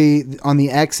basically, on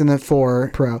the X and the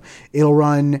 4 Pro, it'll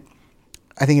run,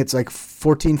 I think it's like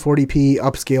 1440p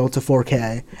upscale to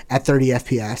 4K at 30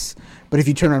 FPS. But if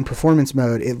you turn on performance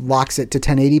mode, it locks it to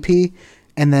 1080p,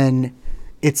 and then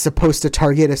it's supposed to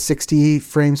target a 60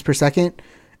 frames per second.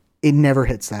 It never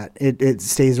hits that. It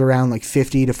stays around like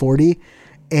 50 to 40,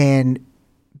 and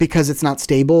because it's not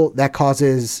stable, that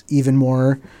causes even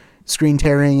more screen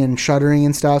tearing and shuddering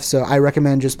and stuff. So I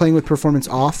recommend just playing with performance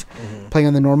off, playing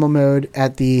on the normal mode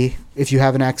if you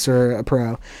have an X or a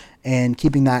Pro, and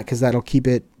keeping that, because that'll keep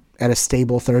it at a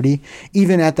stable 30.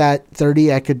 Even at that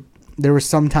 30, there were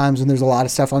some times when there's a lot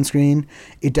of stuff on screen,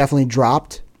 it definitely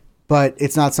dropped, but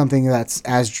it's not something that's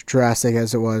as drastic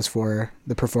as it was for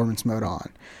the performance mode on.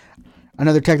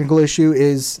 Another technical issue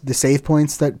is the save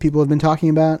points that people have been talking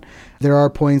about. There are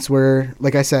points where,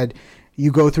 like I said,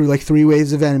 you go through like 3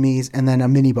 waves of enemies and then a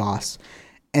mini boss.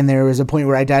 And there was a point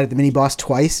where I died at the mini boss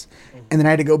twice, and then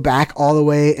I had to go back all the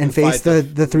way and face the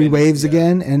 3 waves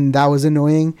again, and that was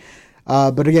annoying.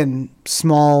 But again,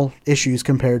 small issues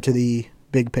compared to the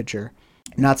big picture.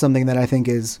 Not something that I think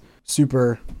is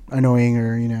super annoying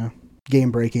or,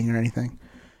 game breaking or anything.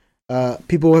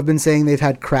 People have been saying they've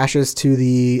had crashes to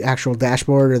the actual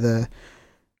dashboard or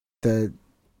the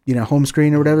home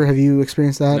screen or whatever. Have you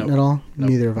experienced that at all? Nope.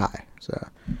 Neither have I. So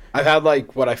I've had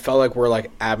like what I felt like were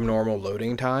like abnormal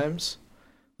loading times,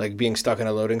 like being stuck in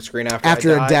a loading screen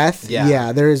after a death.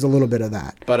 Yeah, there is a little bit of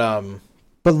that.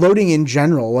 But loading in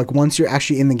general, like once you're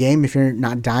actually in the game, if you're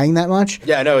not dying that much,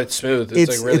 yeah, no, it's smooth.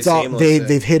 It's like really it's all seamless.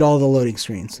 they've hit all the loading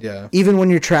screens. Yeah. Even when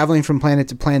you're traveling from planet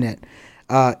to planet,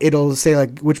 it'll say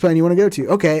like which planet you want to go to.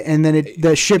 Okay, and then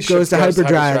the ship goes to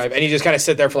hyperdrive, and you just kind of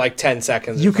sit there for like 10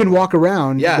 seconds. You can walk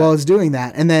around while it's doing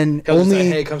that, and then He'll only say,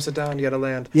 hey, come sit down. You gotta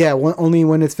land. Yeah, only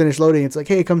when it's finished loading, it's like,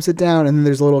 hey, come sit down, and then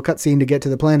there's a little cutscene to get to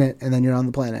the planet, and then you're on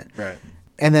the planet. Right.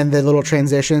 And then the little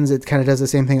transitions, it kind of does the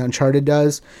same thing Uncharted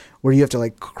does, where you have to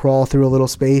like crawl through a little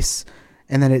space,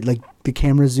 and then it like the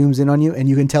camera zooms in on you, and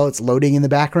you can tell it's loading in the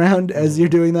background as you're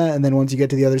doing that, and then once you get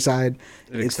to the other side,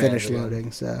 it's finished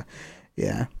loading. So,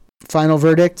 yeah. Final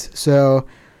verdict. So,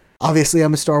 obviously,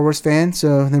 I'm a Star Wars fan,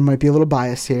 so there might be a little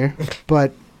bias here,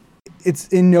 but it's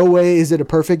in no way is it a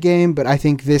perfect game, but I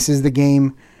think this is the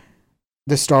game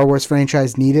the Star Wars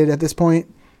franchise needed at this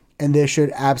point. And this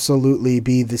should absolutely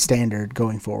be the standard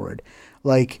going forward.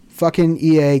 Like, fucking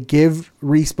EA, give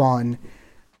Respawn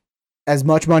as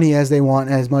much money as they want,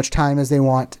 as much time as they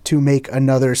want to make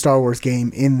another Star Wars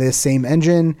game in this same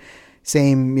engine,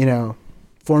 same,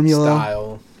 formula.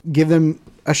 Style. Give them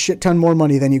a shit ton more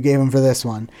money than you gave them for this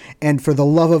one. And for the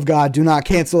love of God, do not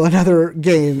cancel another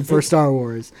game for Star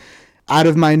Wars. Out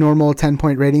of my normal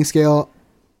 10-point rating scale,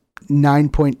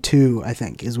 9.2, I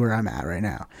think, is where I'm at right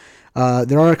now.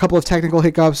 There are a couple of technical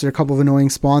hiccups, there are a couple of annoying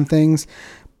spawn things,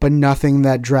 but nothing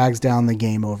that drags down the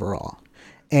game overall.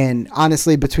 And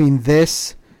honestly, between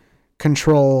this,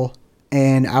 Control,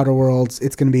 and Outer Worlds,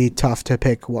 it's going to be tough to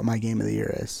pick what my game of the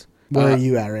year is. Where are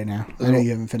you at right now? I know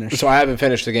you haven't finished. So I haven't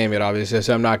finished the game yet, obviously,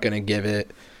 so I'm not going to give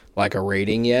it like a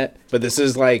rating yet. But this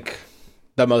is like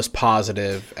the most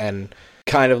positive and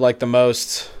kind of like the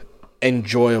most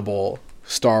enjoyable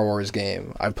Star Wars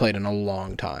game I've played in a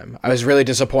long time. I was really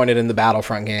disappointed in the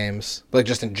Battlefront games, like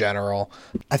just in general.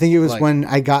 I think it was when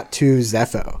I got to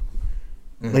Zepho.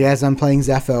 Mm-hmm. Like as I'm playing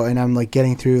Zepho and I'm like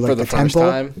getting through like for the first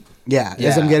temple. Time? Yeah,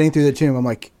 as I'm getting through the tomb, I'm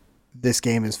like, this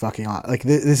game is fucking awesome. Like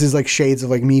this is like shades of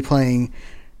like me playing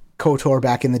KOTOR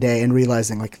back in the day and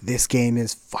realizing like this game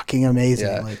is fucking amazing.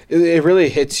 Yeah. Like, it really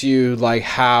hits you like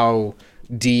how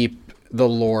deep the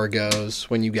lore goes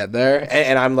when you get there,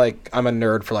 and I'm a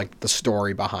nerd for like the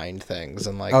story behind things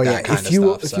and like that kind of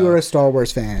stuff. If you are a Star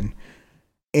Wars fan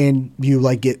and you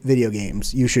like get video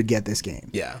games, you should get this game.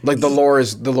 Yeah, like the lore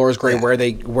is great.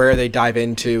 Yeah. Where they dive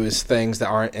into is things that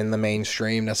aren't in the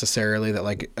mainstream necessarily that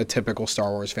like a typical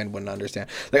Star Wars fan wouldn't understand.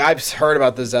 Like I've heard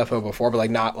about the Zepho before, but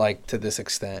like not like to this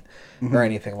extent or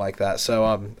anything like that. So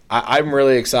I'm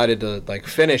really excited to like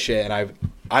finish it, and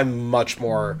I'm much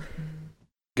more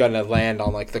gonna land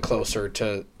on like the closer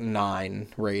to 9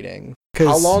 rating.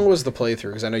 How long was the playthrough?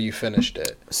 Because I know you finished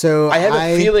it. So I have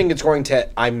a feeling it's going to.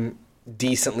 I'm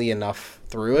decently enough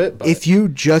through it. But if you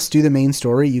just do the main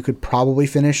story, you could probably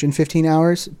finish in 15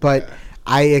 hours. But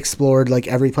I explored like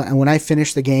every planet, and when I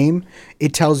finished the game,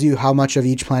 it tells you how much of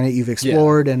each planet you've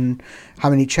explored and how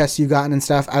many chests you've gotten and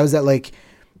stuff. I was at like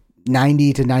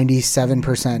 90 to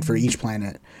 97% for each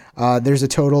planet. There's a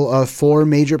total of 4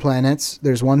 major planets.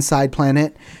 There's 1 side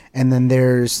planet, and then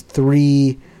there's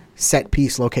 3 set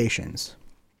piece locations.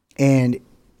 And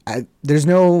there's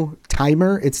no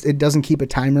timer. It doesn't keep a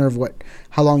timer of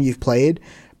how long you've played.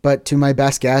 But to my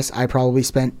best guess, I probably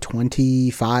spent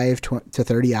 25 to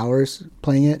 30 hours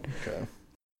playing it. Okay.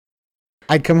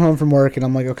 I'd come home from work and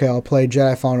I'm like, okay, I'll play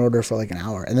Jedi Fallen Order for like an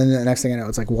hour. And then the next thing I know,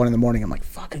 it's like 1 a.m. I'm like,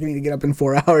 fuck, I need to get up in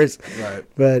 4 hours. Right.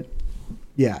 But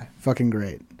yeah, fucking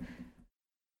great.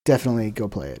 Definitely go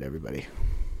play it, everybody.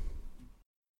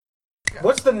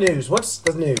 What's the news?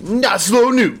 Not Slow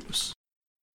News.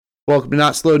 Welcome to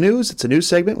Not Slow News. It's a news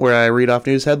segment where I read off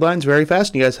news headlines very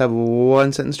fast and you guys have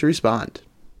 1 sentence to respond.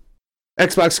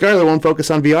 Xbox Scarlet won't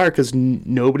focus on VR because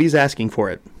nobody's asking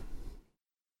for it.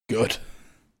 Good.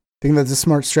 I think that's a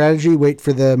smart strategy. Wait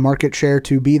for the market share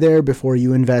to be there before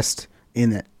you invest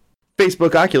in it.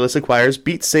 Facebook Oculus acquires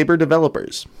Beat Saber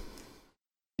developers.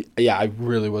 Yeah, I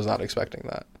really was not expecting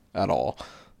that at all.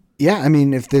 Yeah, I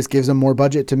mean, if this gives them more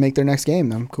budget to make their next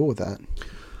game, I'm cool with that.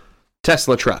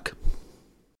 Tesla truck.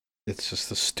 It's just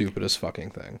the stupidest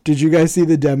fucking thing. Did you guys see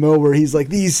the demo where he's like,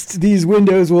 these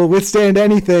windows will withstand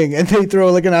anything, and they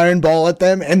throw like an iron ball at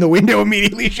them, and the window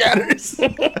immediately shatters?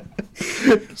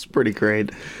 It's pretty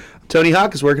great. Tony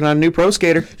Hawk is working on a new Pro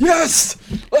Skater. Yes!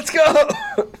 Let's go!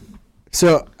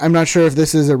 So, I'm not sure if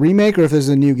this is a remake or if this is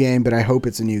a new game, but I hope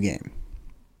it's a new game.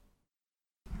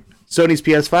 Sony's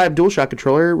PS5 DualShock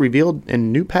controller revealed a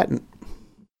new patent.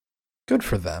 Good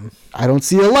for them. I don't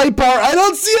see a light bar.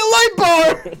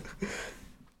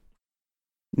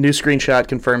 New screenshot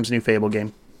confirms new Fable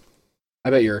game. I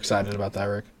bet you're excited about that,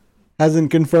 Rick.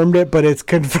 Hasn't confirmed it, but it's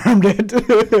confirmed it.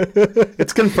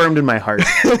 It's confirmed in my heart.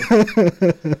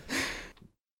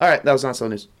 All right, that was Not Slow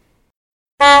News.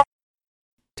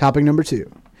 Topic number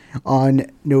 2. On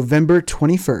November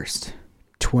 21st,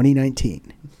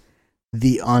 2019,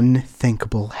 the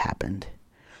unthinkable happened.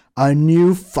 A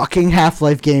new fucking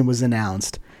Half-Life game was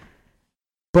announced.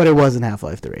 But it wasn't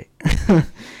Half-Life 3.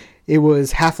 It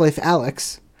was Half-Life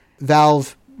Alyx.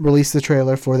 Valve released the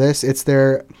trailer for this. It's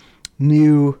their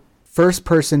new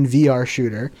first-person VR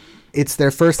shooter. It's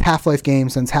their first Half-Life game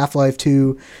since Half-Life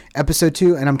 2 Episode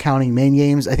 2, and I'm counting main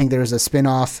games. I think there's a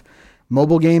spin-off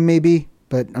mobile game maybe,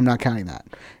 but I'm not counting that.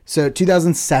 So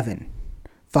 2007,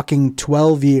 fucking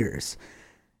 12 years.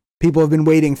 People have been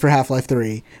waiting for Half-Life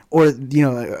 3 or,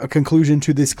 a conclusion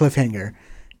to this cliffhanger,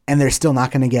 and they're still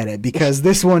not going to get it because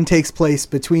this one takes place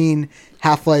between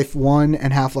Half-Life 1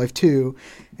 and Half-Life 2,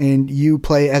 and you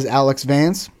play as Alyx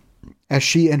Vance as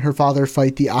she and her father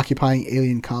fight the occupying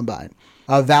alien Combine.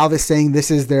 Valve is saying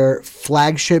this is their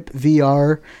flagship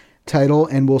VR title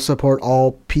and will support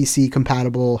all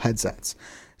PC-compatible headsets.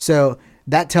 So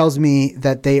that tells me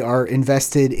that they are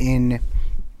invested in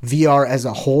VR as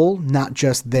a whole, not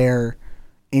just their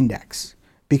index.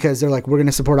 Because they're like, we're going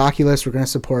to support Oculus, we're going to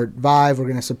support Vive, we're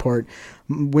going to support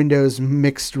Windows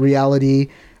Mixed Reality,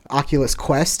 Oculus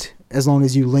Quest, as long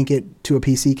as you link it to a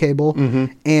PC cable,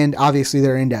 and obviously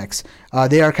their index.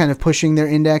 They are kind of pushing their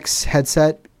index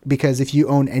headset because if you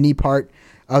own any part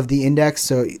of the index,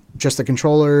 so just the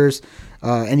controllers,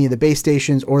 any of the base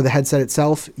stations, or the headset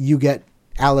itself, you get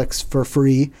Alyx for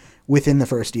free within the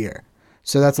first year.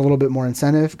 So that's a little bit more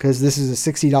incentive because this is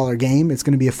a $60 game. It's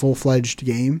going to be a full-fledged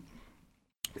game.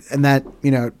 And that,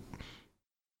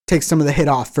 takes some of the hit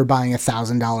off for buying a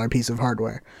 $1,000 piece of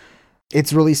hardware.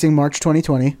 It's releasing March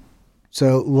 2020.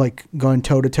 So, going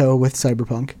toe-to-toe with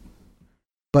Cyberpunk.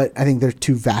 But I think they're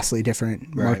two vastly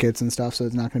different markets and stuff, so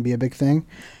it's not going to be a big thing.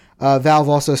 Valve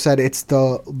also said it's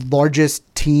the largest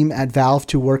team at Valve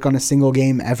to work on a single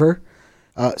game ever.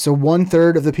 So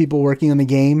 1/3 of the people working on the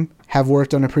game have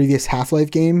worked on a previous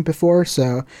Half-Life game before.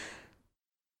 So,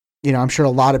 I'm sure a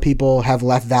lot of people have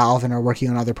left Valve and are working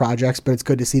on other projects, but it's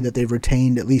good to see that they've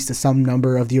retained at least some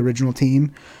number of the original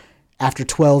team. After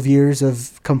 12 years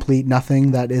of complete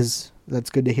nothing, that's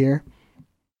good to hear.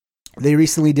 They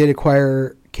recently did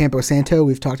acquire Campo Santo.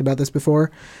 We've talked about this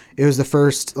before. It was the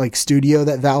first studio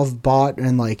that Valve bought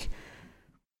and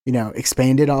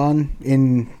expanded on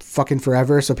in fucking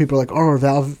forever. So people are like, oh, are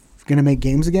Valve going to make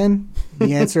games again?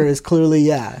 The answer is clearly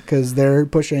yeah, because they're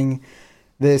pushing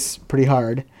this pretty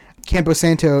hard. Campo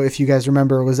Santo, if you guys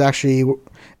remember, was actually,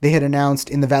 they had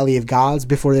announced in the Valley of Gods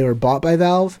before they were bought by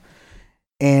Valve.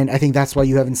 And I think that's why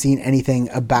you haven't seen anything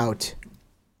about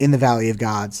in the Valley of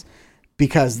Gods.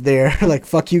 Because they're like,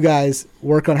 fuck you guys,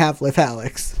 work on Half-Life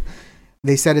Alyx.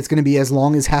 They said it's going to be as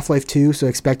long as Half-Life 2, so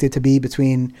expect it to be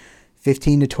between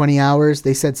 15 to 20 hours.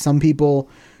 They said some people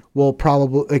will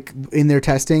probably, in their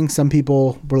testing, some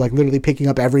people were literally picking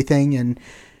up everything and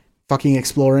fucking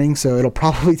exploring, so it'll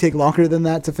probably take longer than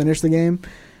that to finish the game.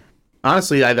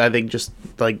 Honestly, I think just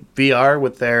VR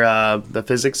with their the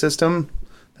physics system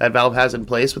that Valve has in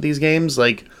place with these games,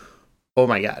 oh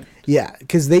my god. Yeah,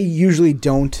 because they usually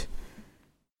don't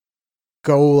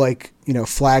go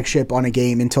flagship on a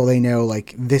game until they know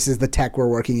this is the tech we're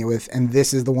working with and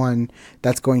this is the one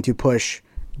that's going to push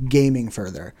gaming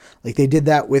further. They did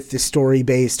that with the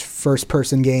story-based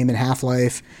first-person game in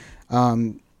Half-Life.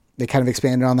 They kind of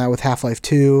expanded on that with Half-Life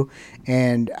 2,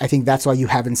 and I think that's why you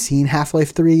haven't seen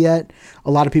Half-Life 3 yet.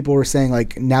 A lot of people were saying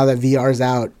now that VR's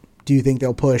out, do you think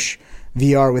they'll push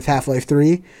VR with Half-Life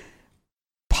 3?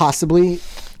 Possibly,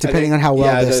 depending on how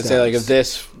well this does. If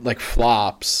this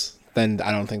flops, then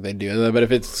I don't think they do. But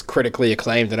if it's critically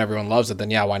acclaimed and everyone loves it,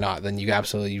 then yeah, why not? Then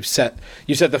you set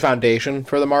the foundation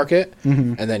for the market,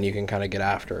 and then you can kind of get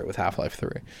after it with Half-Life 3.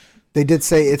 They did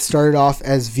say it started off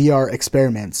as VR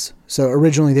experiments. So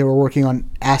originally they were working on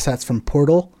assets from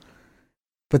Portal,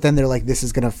 but then they're like, this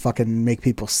is gonna fucking make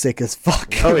people sick as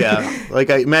fuck. Oh yeah, I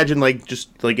imagine just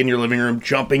in your living room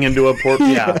jumping into a portal.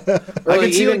 Yeah, or I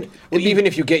can see even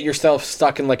if you get yourself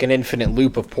stuck in an infinite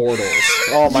loop of portals.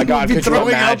 Oh my god, could you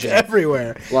imagine?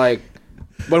 Everywhere.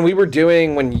 When we were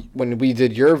doing when we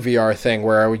did your VR thing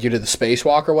where you did the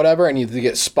spacewalk or whatever, and you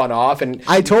get spun off, and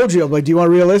I told you, I'm like, do you want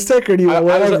realistic or do you want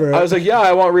whatever? I was like, yeah,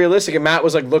 I want realistic, and Matt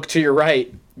was like, look to your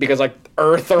right. Because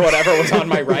Earth or whatever was on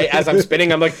my right as I'm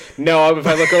spinning. I'm like, no, if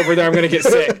I look over there, I'm going to get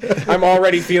sick. I'm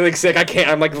already feeling sick. I can't.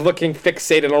 I'm looking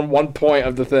fixated on one point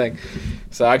of the thing.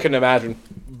 So I couldn't imagine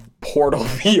Portal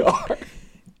VR.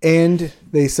 And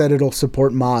they said it'll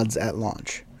support mods at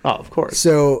launch. Oh, of course.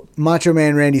 So Macho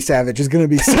Man Randy Savage is going to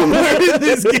be somewhere in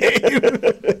this game.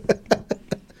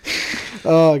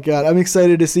 Oh, God. I'm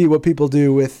excited to see what people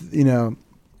do with,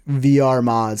 VR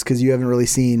mods because you haven't really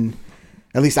seen...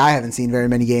 At least I haven't seen very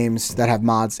many games that have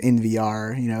mods in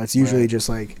VR. It's usually just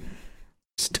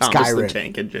Thomas the Skyrim.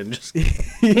 Tank Engine. Just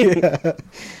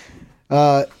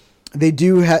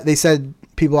They said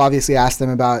people obviously ask them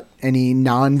about any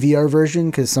non-VR version,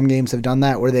 because some games have done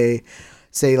that where they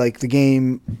say like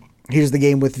here's the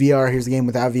game with VR, here's the game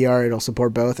without VR. It'll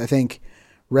support both. I think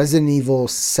Resident Evil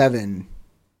 7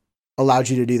 allowed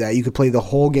you to do that. You could play the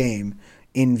whole game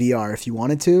in VR if you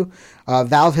wanted to.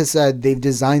 Valve has said they've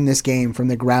designed this game from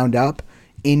the ground up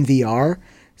in VR.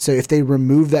 So if they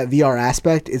remove that VR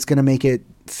aspect, it's going to make it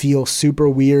feel super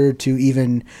weird to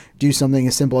even do something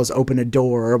as simple as open a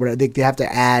door or whatever. They have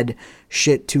to add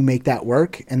shit to make that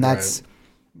work, and that's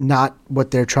not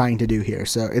what they're trying to do here.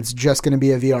 So it's just going to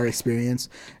be a VR experience.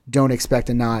 Don't expect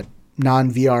a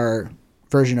non-VR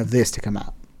version of this to come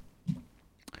out.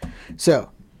 So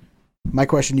my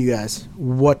question to you guys,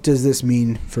 what does this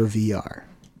mean for VR?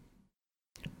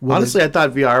 honestly, I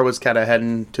thought VR was kind of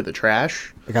heading to the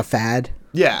trash. Like a fad?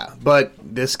 Yeah, but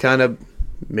this kind of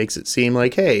makes it seem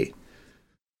like, hey,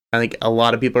 I think a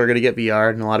lot of people are going to get VR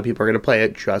and a lot of people are going to play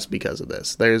it just because of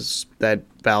this. There's that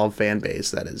Valve fan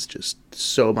base that is just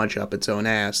so much up its own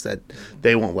ass that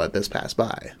they won't let this pass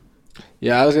by.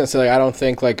 Yeah, I was going to say, like, I don't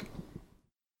think, like,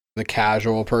 the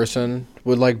casual person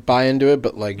would, like, buy into it,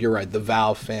 but, like, you're right, the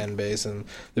Valve fan base and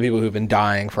the people who've been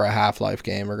dying for a Half-Life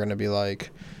game are going to be, like,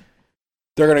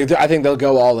 I think they'll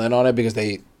go all in on it because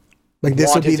they... Like,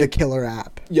 this will be the killer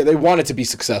app. Yeah, they want it to be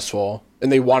successful,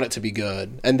 and they want it to be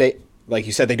good. And they, like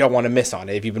you said, they don't want to miss on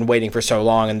it. If you've been waiting for so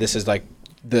long, and this is, like,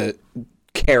 the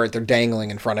carrot they're dangling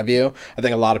in front of you, I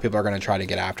think a lot of people are going to try to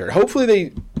get after it. Hopefully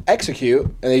they execute,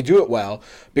 and they do it well,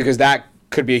 because that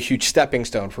could be a huge stepping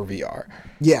stone for VR.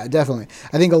 Yeah, definitely.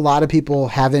 I think a lot of people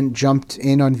haven't jumped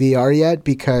in on VR yet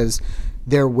because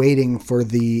they're waiting for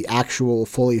the actual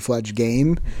fully fledged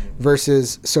game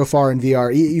versus so far in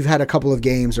VR, you've had a couple of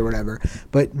games or whatever,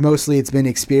 but mostly it's been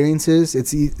experiences.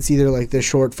 It's either like this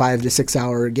short 5 to 6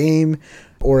 hour game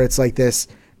or it's like this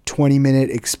 20-minute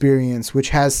experience, which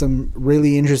has some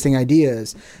really interesting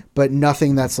ideas, but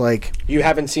nothing that's like you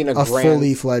haven't seen a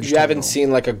fully fledged. You haven't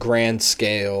seen like a grand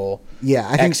scale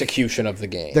I think execution of the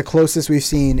game. The closest we've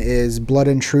seen is Blood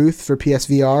and Truth for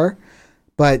PSVR,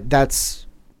 but that's,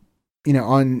 you know,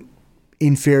 on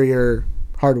inferior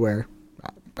hardware.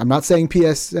 I'm not saying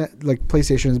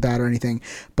PlayStation is bad or anything,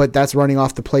 but that's running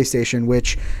off the PlayStation,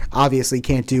 which obviously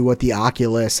can't do what the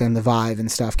Oculus and the Vive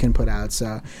and stuff can put out.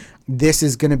 So this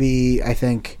is going to be, I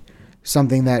think,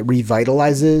 something that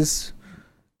revitalizes,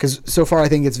 because so far I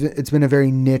think it's been a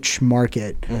very niche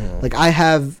market. Mm-hmm. Like, I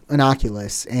have an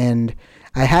Oculus and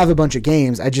I have a bunch of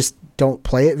games. I just don't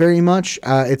play it very much.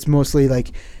 It's mostly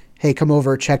like, hey, come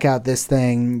over, check out this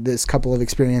thing, this couple of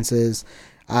experiences.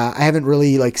 I haven't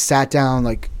really like sat down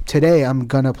like, today I'm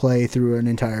going to play through an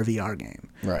entire VR game.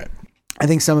 Right. I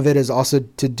think some of it is also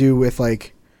to do with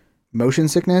like motion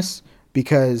sickness,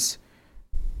 because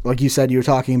like you said, you were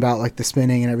talking about like the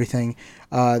spinning and everything.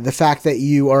 The fact that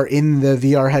you are in the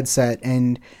VR headset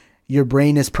and your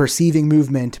brain is perceiving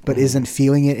movement but isn't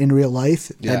feeling it in real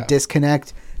life, that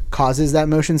disconnect causes that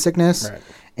motion sickness. Right.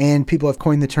 And people have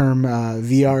coined the term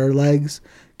VR legs,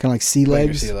 kind of like sea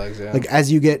legs. Yeah. Like,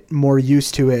 as you get more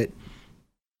used to it,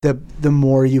 the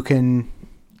more you can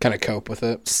kind of cope with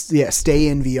it. Stay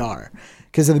in VR.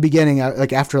 Because at the beginning,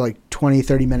 like after like 20,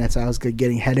 30 minutes, I was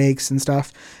getting headaches and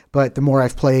stuff. But the more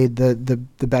I've played, the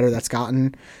better that's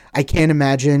gotten. I can't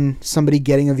imagine somebody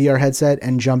getting a VR headset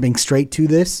and jumping straight to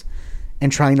this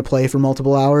and trying to play for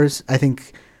multiple hours. I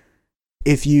think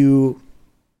if you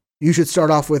should start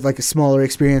off with like a smaller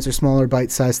experience or smaller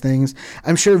bite-sized things.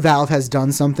 I'm sure Valve has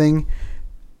done something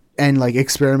and like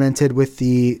experimented with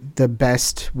the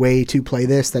best way to play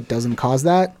this that doesn't cause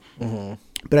that. Mm-hmm.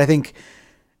 But I think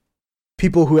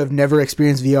people who have never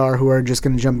experienced VR, who are just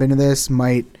going to jump into this,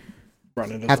 might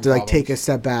have to like take a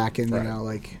step back and, you know,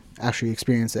 like actually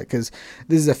experience it. Because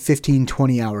this is a 15,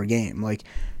 20-hour game. Like,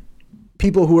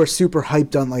 people who are super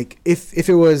hyped on, like, if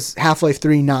it was Half-Life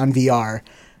 3 non-VR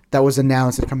that was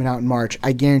announced and coming out in March,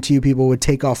 I guarantee you people would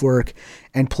take off work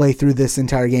and play through this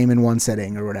entire game in one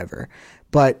sitting or whatever.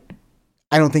 But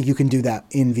I don't think you can do that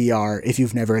in VR if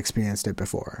you've never experienced it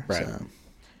before. Right. So.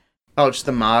 Oh, just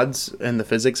the mods and the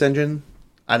physics engine?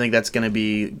 I think that's going to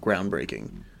be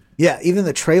groundbreaking. Yeah, even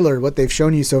the trailer, what they've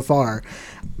shown you so far,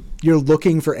 you're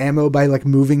looking for ammo by like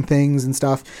moving things and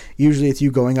stuff. Usually it's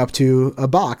you going up to a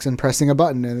box and pressing a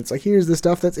button and it's like, here's the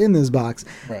stuff that's in this box.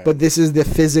 Right. But this is the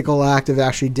physical act of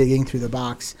actually digging through the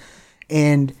box.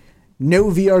 And no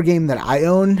VR game that I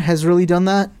own has really done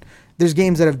that. There's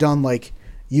games that have done like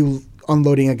you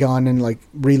unloading a gun and like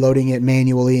reloading it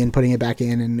manually and putting it back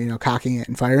in and, you know, cocking it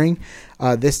and firing.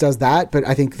 This does that, but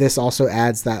I think this also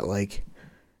adds that like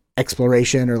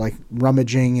exploration or like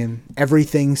rummaging, and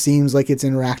everything seems like it's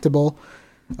interactable.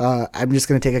 I'm just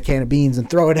gonna take a can of beans and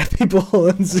throw it at people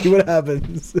and see what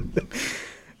happens.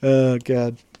 Oh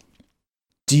god.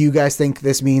 Do you guys think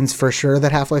this means for sure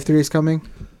that Half-Life 3 is coming?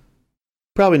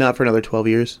 Probably not for another 12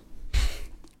 years.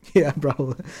 Yeah,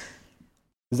 probably.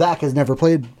 Zach has never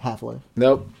played Half-Life.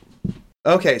 Nope.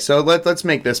 Okay, so let's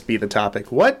make this be the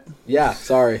topic. What? Yeah,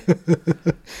 sorry.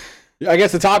 I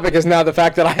guess the topic is now the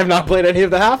fact that I have not played any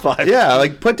of the Half-Life. Yeah,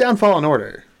 like put down Fallen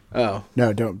Order. Oh.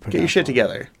 No, don't put Get your shit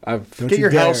together. Get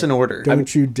your house in order.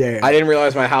 Don't you dare. I didn't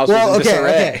realize my house was in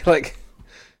disarray. Like,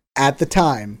 at the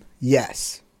time,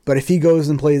 yes. But if he goes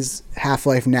and plays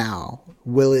Half-Life now,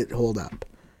 will it hold up?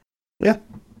 Yeah.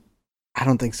 I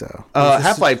don't think so.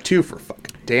 Half-Life 2 for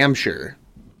fucking damn sure.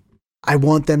 I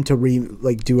want them to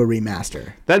do a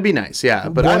remaster. That'd be nice, yeah.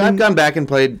 But I've gone back and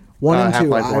played 1 and 2.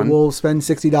 Half-Life 1. I will spend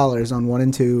 $60 on 1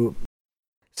 and 2.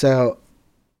 So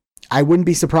I wouldn't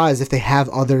be surprised if they have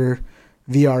other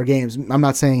VR games. I'm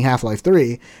not saying Half-Life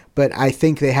 3, but I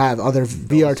think they have other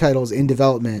VR titles in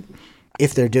development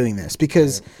if they're doing this.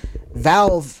 Because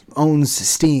Valve owns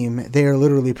Steam. They are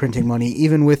literally printing money.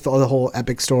 Even with all the whole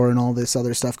Epic Store and all this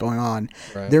other stuff going on,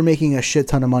 they're making a shit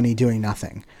ton of money doing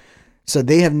nothing. So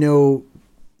they have no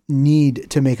need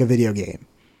to make a video game.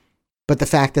 But the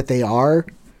fact that they are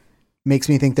makes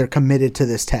me think they're committed to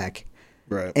this tech.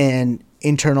 Right. And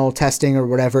internal testing or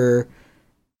whatever,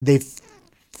 they've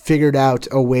figured out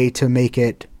a way to make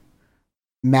it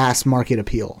mass market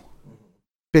appeal.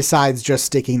 Besides just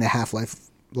sticking the Half-Life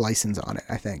license on it,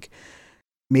 I think.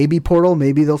 Maybe Portal,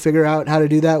 maybe they'll figure out how to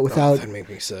do that without that'd make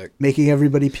me sick. Making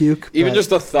everybody puke. Even just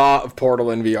the thought of Portal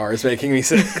in VR is making me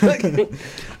sick. I think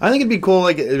it'd be cool,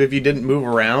 like, if you didn't move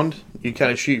around, you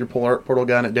kind of shoot your portal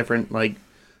gun at different, like,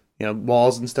 you know,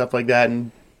 walls and stuff like that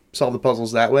and solve the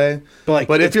puzzles that way.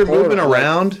 But if you're moving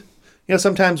around, you know,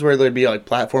 sometimes where there'd be, like,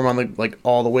 platform on the, like,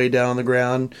 all the way down on the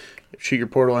ground, shoot your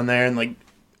portal in there and, like,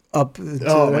 up.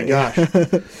 Oh my gosh.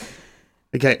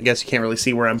 I guess you can't really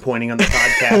see where I'm pointing on the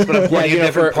podcast, but I'm pointing at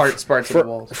different parts of the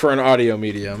walls. For an audio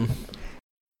medium.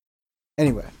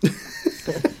 Anyway.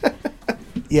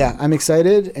 Yeah, I'm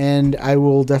excited, and I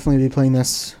will definitely be playing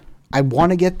this. I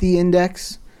want to get the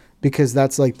Index, because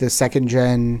that's like the second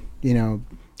gen, you know,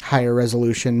 higher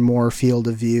resolution, more field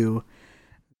of view,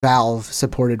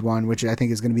 Valve-supported one, which I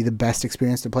think is going to be the best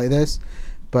experience to play this.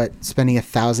 But spending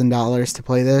 $1,000 to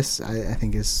play this, I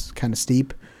think is kind of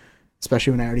steep.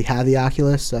 Especially when I already have the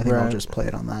Oculus, so I think I'll just play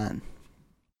it on that.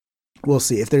 We'll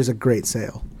see if there's a great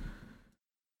sale.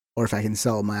 Or if I can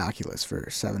sell my Oculus for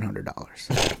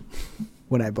 $700.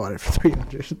 When I bought it for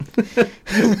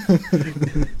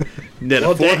 $300. Net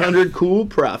a 400 cool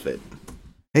profit.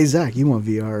 Hey, Zach, you want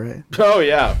VR, right? Oh,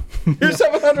 yeah. Here's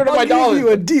 $700 of my dollars. I'll give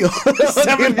you a deal.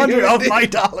 $700 of my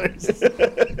dollars.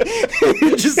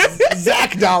 Just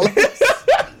Zach dollars.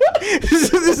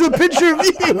 This is a picture of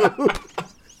you.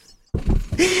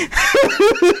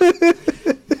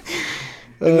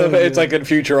 It's like in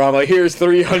Futurama, like, here's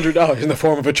 $300 in the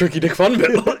form of a Tricky Dick Fun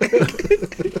Bill.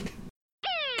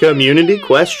 Community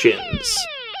questions.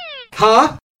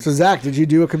 Huh? So, Zach, did you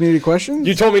do a community question?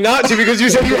 You told me not to because you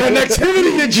said you had an activity,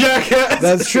 you jackass.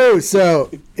 That's true.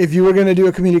 So, if you were going to do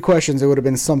a community questions, it would have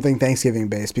been something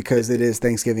Thanksgiving-based because it is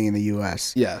Thanksgiving in the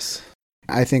U.S. Yes.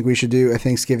 I think we should do a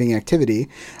Thanksgiving activity.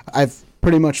 I've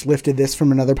pretty much lifted this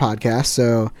from another podcast,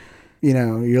 so... You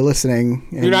know, you're listening.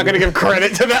 You're not going to give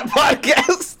credit to that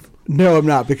podcast? No, I'm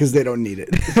not, because they don't need it.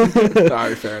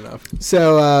 Sorry, fair enough.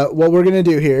 So what we're going to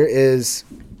do here is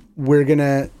we're going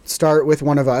to start with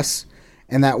one of us,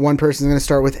 and that one person is going to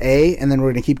start with A, and then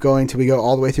we're going to keep going until we go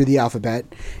all the way through the alphabet,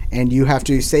 and you have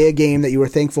to say a game that you were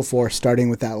thankful for starting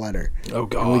with that letter. Oh,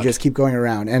 God. And we just keep going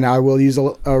around, and I will use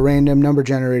a random number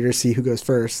generator to see who goes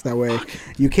first. That way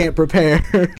you can't prepare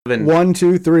 1,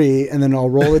 2, 3, and then I'll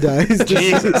roll the dice.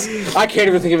 Jesus. I can't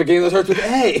even think of a game that starts with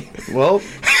A. Well,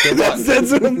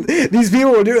 that's what these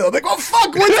people will do. They'll be like, oh,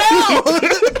 fuck, what's out?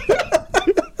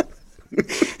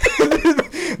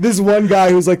 This one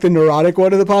guy who's like the neurotic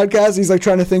one of the podcast, he's like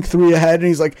trying to think 3 ahead, and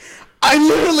he's like, I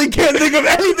literally can't think of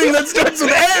anything that starts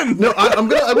with M. No, I'm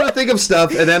gonna think of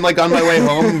stuff, and then like on my way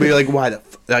home, and be like, why the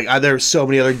like there's so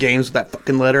many other games with that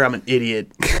fucking letter. I'm an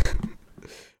idiot.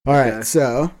 All right,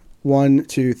 so 1,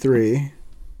 2, 3,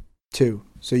 2.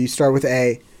 So you start with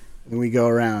A, and we go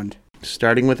around.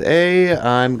 Starting with A,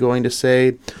 I'm going to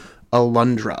say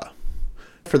Alundra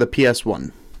for the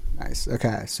PS1. Nice.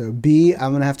 Okay, so B,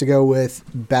 I'm gonna have to go with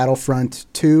Battlefront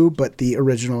 2, but the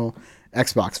original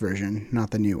Xbox version, not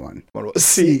the new one. What was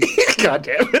C? God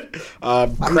damn it.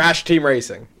 Crash Team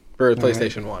Racing for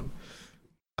PlayStation 1.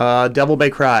 Devil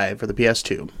May Cry for the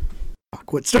PS2.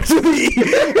 Fuck, what starts with E?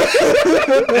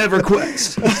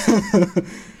 EverQuest.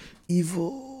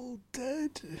 Evil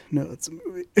Dead? No, that's a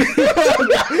movie.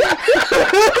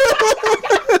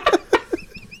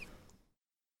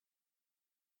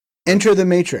 Enter the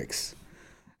Matrix.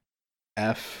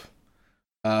 F.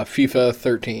 FIFA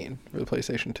 13 for the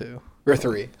PlayStation 2. Or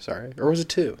 3, sorry. Or was it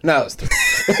 2? No, it was 3.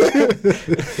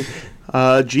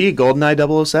 G,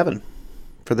 GoldenEye 007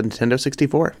 for the Nintendo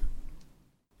 64.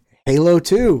 Halo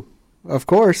 2, of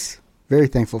course. Very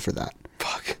thankful for that.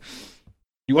 Fuck.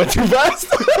 You went too fast?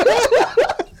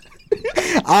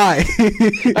 I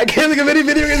can't think of any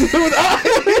video games with I.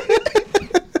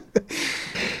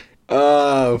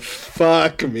 Oh,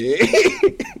 fuck me.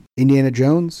 Indiana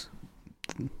Jones,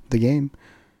 the game.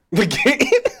 The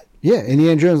game? Yeah,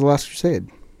 Indiana Jones, The Last Crusade.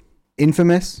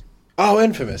 Infamous. Oh,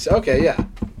 Infamous. Okay, yeah.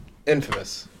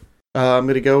 Infamous. I'm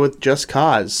going to go with Just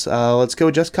Cause. Let's go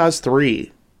with Just Cause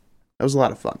 3. That was a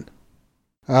lot of fun.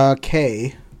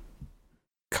 K.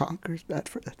 Conker's Bad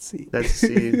for that seat. That's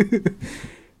C.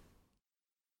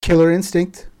 Killer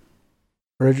Instinct.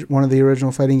 One of the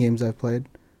original fighting games I've played.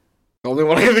 The only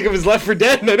one I can think of is Left 4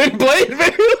 Dead, and I didn't play it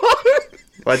very long.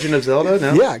 Legend of Zelda?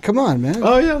 No? Yeah, come on, man.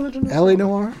 Oh, yeah, Legend of L.A.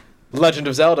 Noire. Legend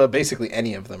of Zelda, basically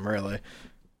any of them, really.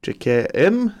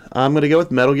 JKM. I'm going to go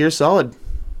with Metal Gear Solid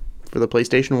for the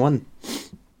PlayStation 1.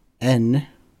 N.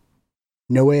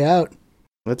 No Way Out.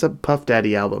 That's a Puff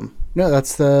Daddy album. No,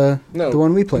 that's the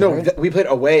one we played. No, right? we played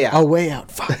A Way Out. A Way Out.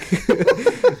 Fuck.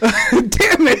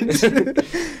 Damn it.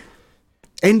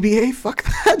 NBA. Fuck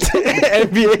that.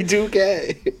 NBA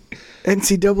 2K.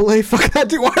 NCAA. Fuck that.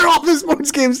 Dude. Why are all the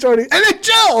sports games starting?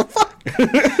 NHL. Fuck.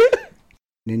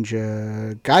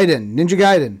 Ninja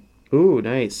Gaiden. Ooh,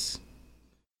 nice.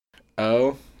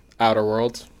 O. Outer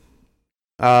Worlds.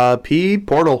 P.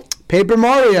 Portal. Paper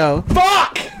Mario.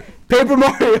 Fuck! Paper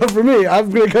Mario for me. I'm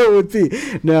going to go with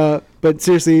P. No, but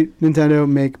seriously, Nintendo,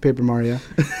 make Paper Mario.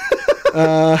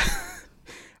 I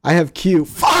have Q.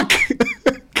 Fuck!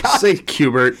 Say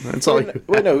Qbert. That's all you have.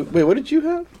 Wait, what did you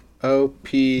have? O,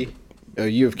 P. Oh,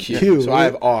 you have Q. Q. So I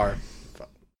have R.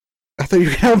 I thought you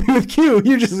were going to help me with Q.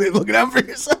 You're just looking out for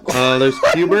yourself. There's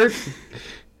Qbert.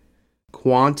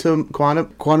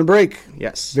 Quantum Break.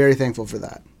 Yes. Very thankful for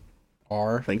that.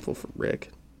 R. Thankful for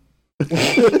Rick.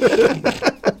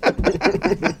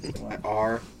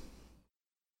 R.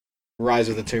 Rise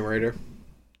of the Tomb Raider.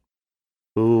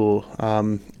 Ooh.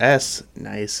 S.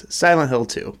 Nice. Silent Hill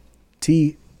 2.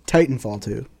 T. Titanfall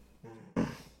 2.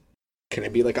 Can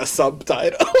it be like a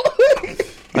subtitle?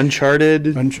 Uncharted.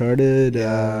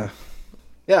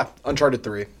 Yeah, Uncharted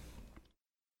 3.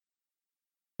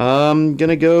 I'm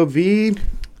gonna go V.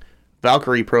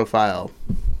 Valkyrie Profile.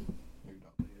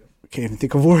 Can't even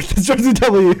think of a word that starts with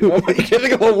W. You can't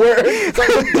think of a word.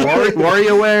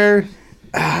 WarioWare.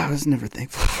 I was never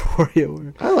thankful for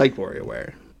WarioWare. I like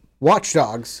WarioWare. Watch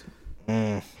Dogs.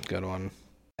 Good one.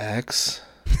 X.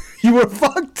 You were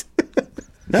fucked.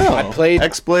 No, I played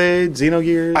X-Blade,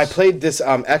 Xenogears. I played this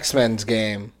X-Men's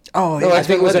game. Oh, No, yeah. I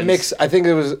think it was a mix. It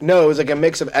was like a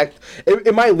mix of X.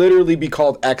 It might literally be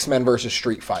called X-Men versus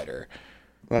Street Fighter.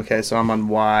 Okay, so I'm on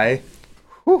Y.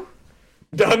 Whew.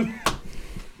 Done.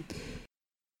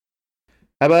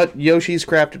 How about Yoshi's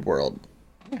Crafted World?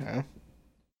 Yeah.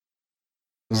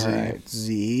 All right.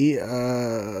 Z.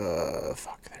 There's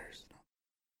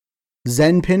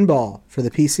Zen Pinball for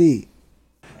the PC.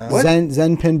 What?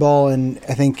 Zen Pinball, and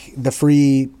I think the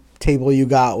free table you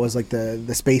got was like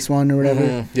the space one or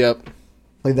whatever. Yep.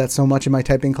 Played that so much in my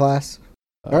typing class.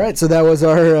 All right, so that was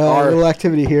our little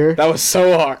activity here. That was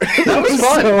so hard. That was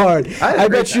fun. So hard. I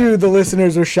bet you the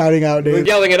listeners are shouting out, They're dude.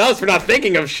 yelling at us for not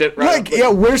thinking of shit, right? Like, yeah,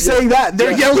 we're saying that.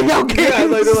 They're yelling out games. Yeah,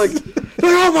 like, they're like,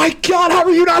 oh my god, how are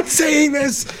you not saying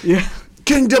this? Yeah.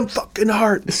 Kingdom fucking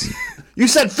Hearts. You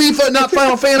said FIFA, not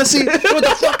Final Fantasy. What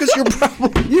the fuck is your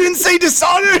problem? You didn't say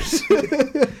Dishonored.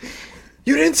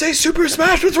 You didn't say Super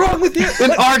Smash. What's wrong with you? When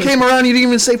R came around, you didn't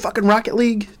even say fucking Rocket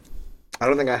League. I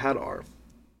don't think I had R.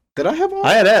 Did I have R?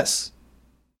 I had S.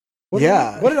 What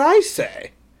Yeah. What did I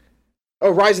say?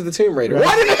 Oh, Rise of the Tomb Raider. Right.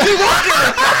 Why did I say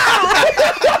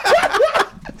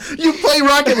Rocket? You play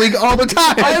Rocket League all the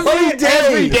time.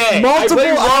 Every day. Multiple I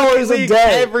play Rocket hours a League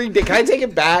day. Every day. Can I take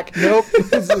it back? Nope.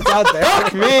 It's out there.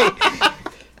 Fuck me.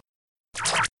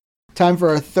 Time for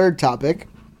our third topic.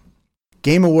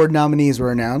 Game Award nominees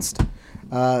were announced.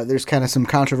 There's kind of some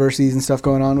controversies and stuff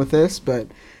going on with this, but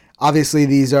obviously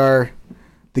these are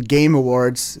the Game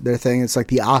Awards, their thing. It's like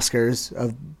the Oscars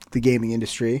of the gaming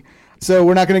industry. So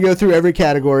we're not going to go through every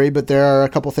category, but there are a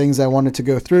couple things I wanted to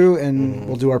go through, and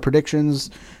we'll do our predictions,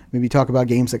 maybe talk about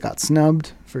games that got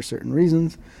snubbed for certain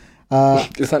reasons.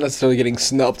 It's not necessarily getting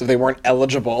snubbed if they weren't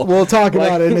eligible. We'll talk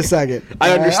about it in a second.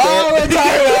 I understand. We'll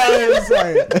talk about it in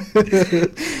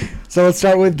a second. So let's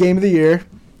start with Game of the Year.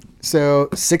 So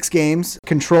 6 games.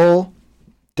 Control,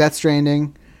 Death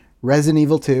Stranding, Resident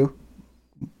Evil 2.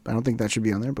 I don't think that should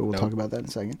be on there, but we'll talk about that in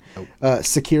a second.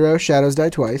 Sekiro, Shadows Die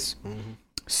Twice.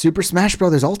 Super Smash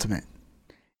Bros. Ultimate.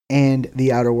 And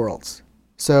The Outer Worlds.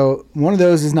 So one of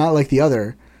those is not like the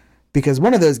other. Because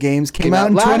one of those games came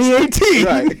out in 2018.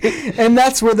 Right. And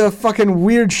that's where the fucking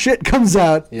weird shit comes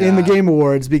out in the Game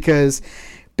Awards. Because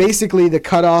basically the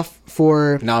cutoff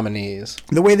for nominees,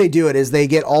 the way they do it is they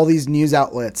get all these news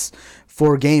outlets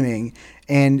for gaming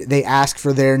and they ask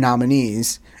for their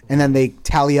nominees. And then they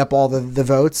tally up all the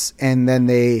votes and then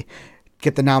they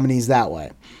get the nominees that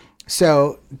way.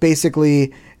 So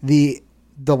basically the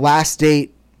last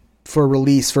date for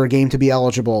release for a game to be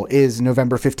eligible is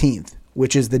November 15th.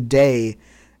 Which is the day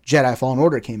Jedi Fallen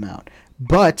Order came out.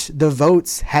 But the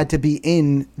votes had to be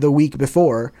in the week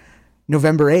before,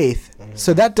 November 8th.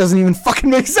 So that doesn't even fucking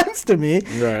make sense to me.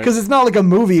 Because it's not like a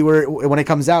movie where when it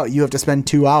comes out, you have to spend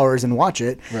 2 hours and watch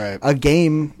it. Right. A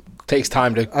game takes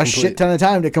time to complete. A shit ton of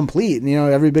time to complete. You know,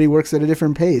 everybody works at a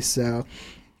different pace. So,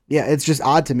 yeah, it's just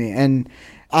odd to me. And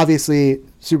obviously,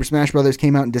 Super Smash Brothers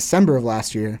came out in December of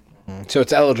last year. So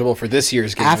it's eligible for this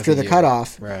year's Game after of the the year.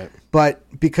 cutoff. Right.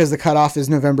 But because the cutoff is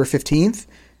November 15th,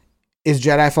 is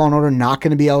Jedi Fallen Order not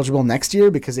going to be eligible next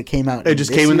year because it came out? It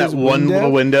just came in that one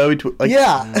little window.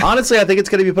 Yeah. Honestly, I think it's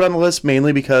going to be put on the list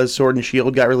mainly because Sword and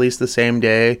Shield got released the same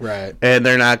day. Right. And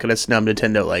they're not going to snub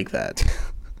Nintendo like that.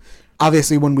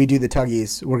 Obviously, when we do the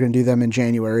Tuggies, we're going to do them in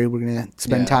January. We're going to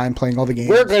spend time playing all the games.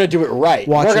 We're going to do it right.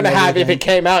 We're going to have, if it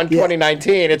came out in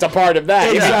 2019, it's a part of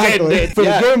that. Exactly. For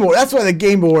the Game Awards. That's why the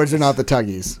Game Awards are not the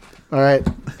Tuggies. All right.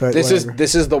 But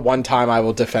this is the one time I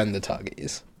will defend the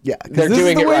Tuggies. Yeah, they're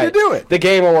doing it right. To do it. The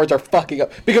Game Awards are fucking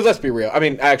up. Because let's be real. I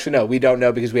mean, actually, no, we don't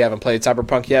know because we haven't played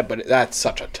Cyberpunk yet, but that's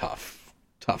such a tough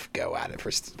go at it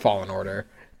for Fallen Order.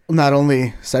 Not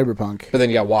only Cyberpunk. But then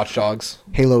you got Watch Dogs.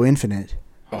 Halo Infinite.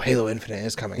 Oh, Halo Infinite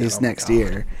is coming out. It's next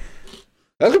year.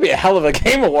 That's going to be a hell of a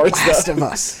Game Awards, Last of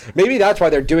Us. Maybe that's why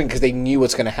they're doing it, because they knew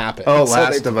what's going to happen. Oh,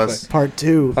 Last of Us. Part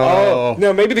 2. Oh.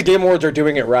 No, maybe the Game Awards are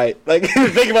doing it right. Like,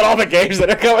 think about all the games that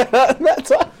are coming out.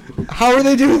 That's how are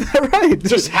they doing that right?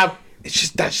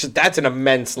 That's an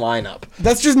immense lineup.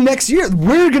 That's just next year.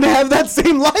 We're going to have that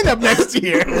same lineup next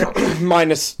year.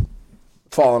 Minus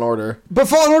Fallen Order. But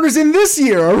Fallen Order's in this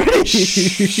year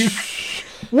already.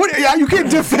 What? You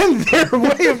can't defend their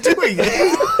way of doing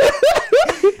it.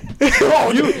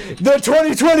 The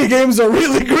 2020 games are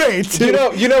really great.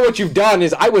 You know what you've done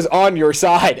is I was on your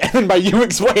side, and then by you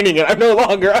explaining it, I'm no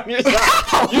longer on your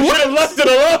side. You should have left it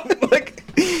alone.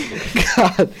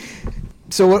 God.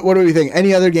 So what do we think?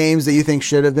 Any other games that you think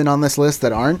should have been on this list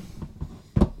that aren't?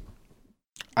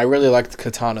 I really liked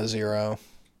Katana Zero.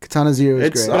 Katana Zero is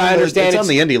great. But I understand it's on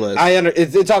the indie list.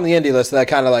 It's on the indie list, so that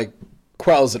kind of like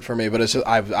quells it for me, but it's just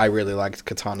I really liked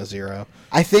Katana Zero.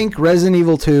 I think Resident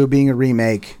Evil 2 being a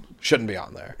remake shouldn't be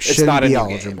on there. It's not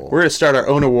eligible. We're going to start our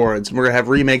own awards, and we're going to have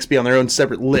remakes be on their own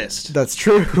separate list. That's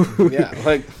true. Yeah,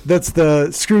 like that's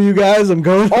the screw you guys. I'm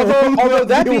going. Although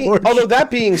that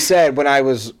being said,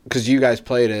 because you guys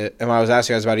played it, and when I was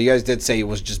asking you guys about it, you guys did say it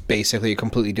was just basically a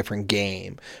completely different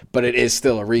game, but it is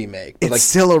still a remake. But it's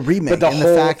still a remake. But the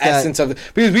whole essence of it,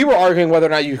 because we were arguing whether or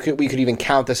not we could even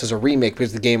count this as a remake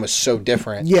because the game was so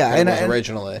different. Yeah, than it was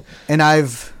originally. And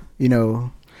I've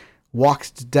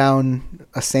walked down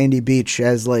a sandy beach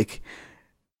as like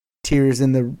Tears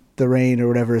in the Rain or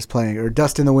whatever is playing, or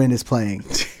Dust in the Wind is playing.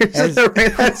 Tears in the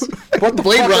Rain, that's what the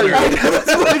Blade Runner.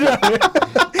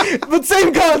 But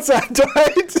same concept,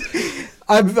 right?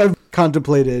 I've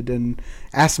contemplated and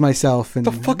asked myself, and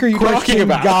the fuck are you talking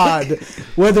about? God,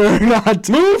 whether or not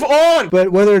move on,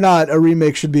 but whether or not a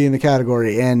remake should be in the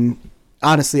category. And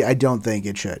honestly, I don't think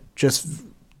it should. Just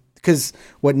because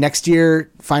next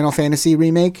year Final Fantasy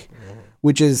remake,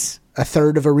 which is a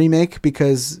third of a remake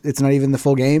because it's not even the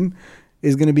full game,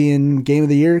 is going to be in Game of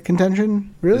the Year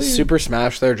contention. Really? Is Super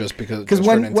Smash there just because? Because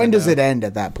when does it end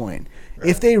at that point? Right.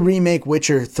 If they remake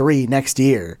Witcher 3 next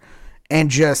year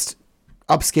and just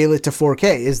upscale it to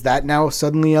 4K, is that now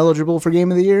suddenly eligible for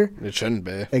Game of the Year? It shouldn't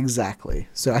be. Exactly.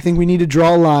 So I think we need to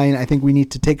draw a line. I think we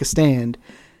need to take a stand,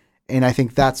 and I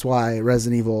think that's why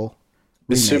Resident Evil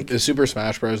remake. Is Super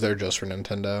Smash Bros. There just for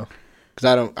Nintendo?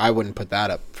 Because I wouldn't put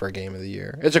that up for a Game of the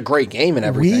Year. It's a great game and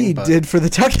everything. We did for the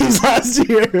Tuckies last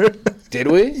year. Did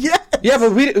we? Yes. Yeah, but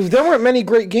there weren't many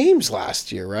great games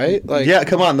last year, right? Like, yeah,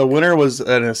 come on. The winner was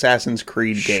an Assassin's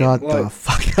Creed game. Shut the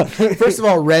fuck up. First of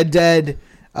all, Red Dead,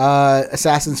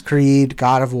 Assassin's Creed,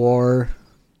 God of War,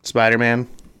 Spider-Man.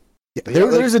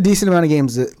 There's a decent amount of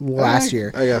games last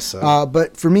year. I guess so.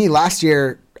 But for me, last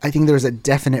year, I think there was a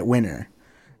definite winner.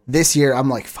 This year, I'm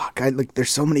like, fuck, there's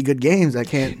so many good games. I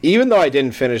can't. Even though I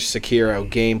didn't finish Sekiro,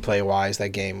 gameplay-wise, that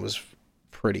game was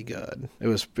pretty good. It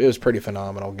was pretty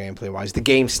phenomenal gameplay-wise. The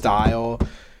game style,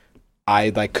 I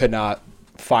could not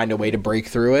find a way to break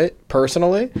through it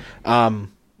personally.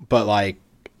 But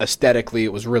aesthetically,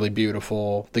 it was really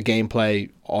beautiful. The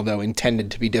gameplay, although intended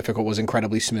to be difficult, was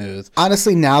incredibly smooth.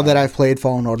 Honestly, now that I've played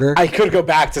Fallen Order, I could go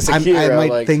back to Sekiro. I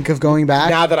might think of going back.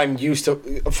 Now that I'm used to...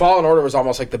 Fallen Order was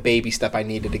almost like the baby step I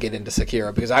needed to get into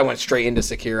Sekiro, because I went straight into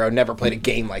Sekiro, never played a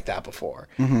game like that before,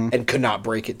 and could not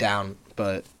break it down.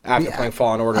 But after playing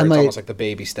Fallen Order, it's almost like the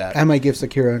baby step. I might give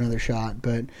Sekiro another shot.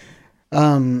 But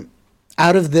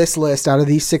out of this list, out of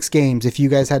these 6 games, if you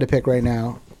guys had to pick right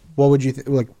now, what would you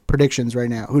predictions right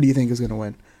now? Who do you think is going to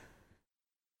win?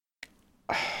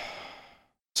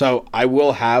 So I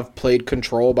will have played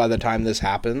Control by the time this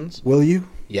happens. Will you?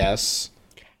 Yes,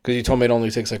 because you told me it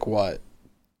only takes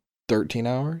 13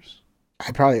 hours.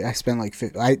 I spent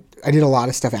I did a lot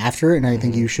of stuff after, and I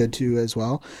think you should too as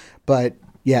well. But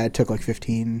yeah, it took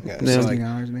 15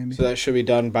 hours maybe. So that should be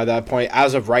done by that point.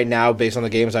 As of right now, based on the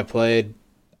games I played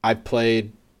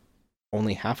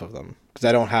only half of them, because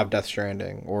I don't have Death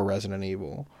Stranding or Resident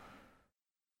Evil.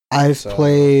 I've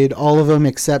played all of them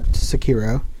except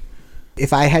Sekiro.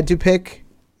 If I had to pick,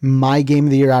 my game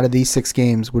of the year out of these 6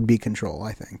 games would be Control,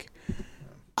 I think.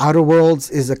 Outer Worlds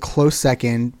is a close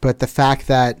second, but the fact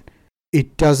that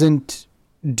it doesn't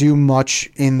do much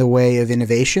in the way of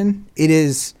innovation, it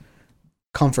is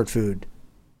comfort food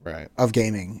of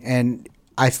gaming. And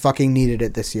I fucking needed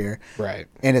it this year. Right.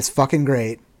 And it's fucking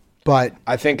great. But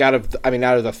I think out of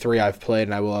the 3 I've played,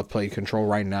 and I will have played Control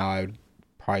right now, I would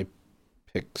probably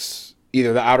pick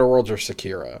either the Outer Worlds or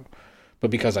Sekiro. But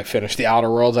because I finished the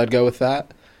Outer Worlds, I'd go with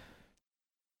that.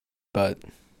 But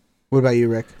what about you,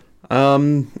 Rick?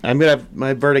 I'm gonna have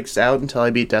my verdicts out until I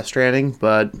beat Death Stranding,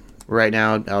 but right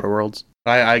now, Outer Worlds.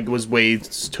 I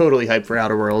was totally hyped for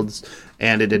Outer Worlds,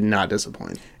 and it did not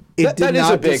disappoint. That is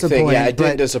a big thing. Yeah, it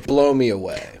didn't just blow me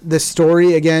away. The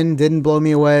story, again, didn't blow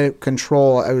me away.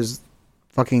 Control, I was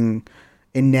fucking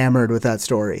enamored with that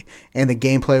story. And the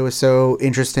gameplay was so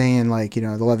interesting, and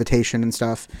the levitation and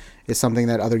stuff is something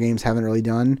that other games haven't really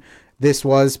done. This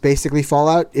was basically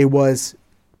Fallout. It was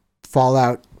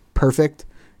Fallout perfect,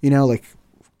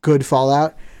 good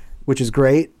Fallout, which is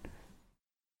great.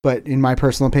 But in my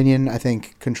personal opinion, I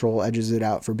think Control edges it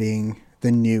out for being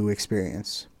the new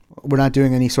experience. We're not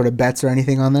doing any sort of bets or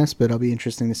anything on this, but it'll be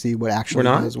interesting to see what actually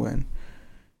does win.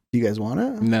 Do you guys want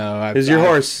to? No. Is your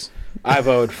horse? I've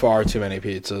owed far too many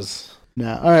pizzas.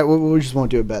 No. All right, we just won't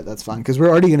do a bet. That's fine, because we're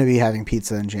already going to be having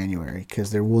pizza in January,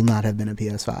 because there will not have been a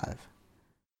PS5.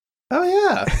 Oh,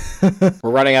 yeah.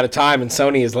 We're running out of time, and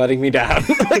Sony is letting me down.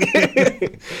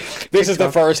 This is the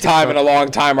first time in a long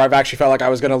time where I've actually felt like I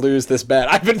was going to lose this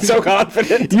bet. I've been so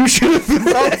confident. You should have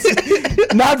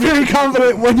felt not very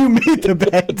confident when you made the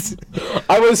bet.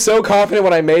 I was so confident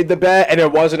when I made the bet, and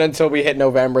it wasn't until we hit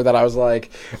November that I was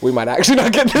like, we might actually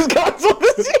not get this console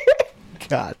this year.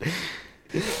 God.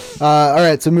 All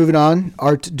right, so moving on.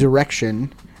 Art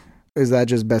direction. Is that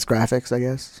just best graphics, I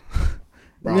guess?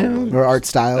 Probably. Or art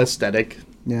style. Aesthetic.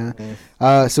 Yeah.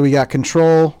 So we got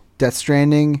Control, Death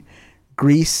Stranding,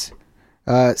 Grease,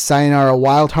 Sayonara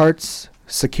Wild Hearts,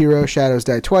 Sekiro Shadows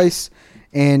Die Twice,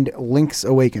 and Link's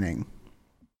Awakening.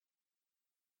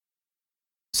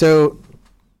 So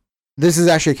this is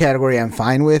actually a category I'm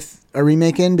fine with a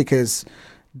remake in, because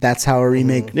that's how a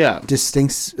remake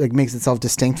makes itself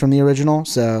distinct from the original.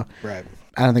 So right.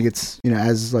 I don't think it's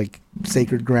as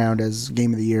sacred ground as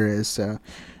Game of the Year is. So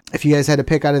if you guys had to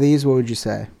pick out of these, what would you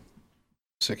say?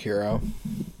 Sekiro.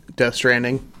 Death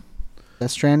Stranding.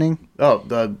 Death Stranding? Oh,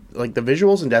 the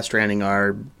visuals in Death Stranding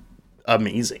are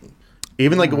amazing.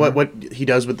 Even what he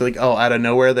does with out of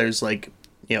nowhere, there's all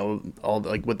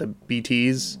with the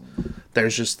BTs,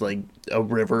 there's just a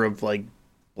river of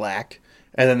black,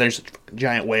 and then there's a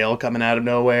giant whale coming out of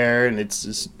nowhere, and it's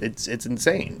just it's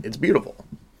insane. It's beautiful.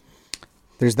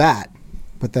 There's that,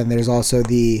 but then there's also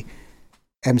the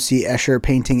MC Escher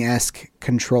painting-esque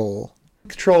Control.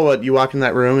 Control, you walk in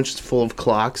that room, it's just full of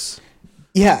clocks.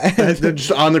 Yeah. They're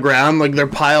just on the ground, they're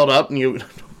piled up, and you...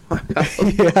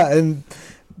 Yeah, and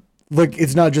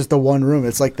it's not just the one room,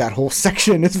 it's that whole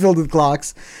section is filled with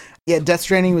clocks. Yeah, Death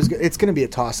Stranding was good. It's going to be a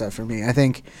toss-up for me. I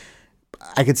think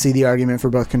I could see the argument for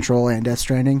both Control and Death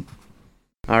Stranding.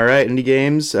 All right, indie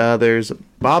games. There's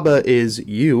Baba Is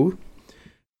You,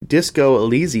 Disco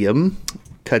Elysium,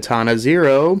 Katana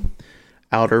Zero,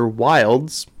 Outer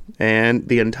Wilds, and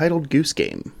the Untitled Goose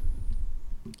Game.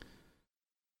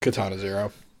 Katana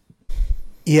Zero.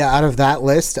 Yeah, out of that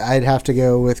list, I'd have to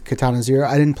go with Katana Zero.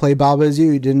 I didn't play Baba as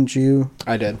you, didn't you?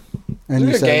 I did. And It you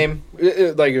was a said, game.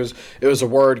 It was a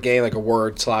word game, like a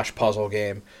word/puzzle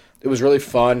game. It was really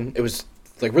fun. It was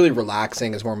like really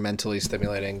relaxing. It's more mentally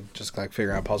stimulating, just like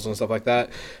figuring out puzzles and stuff like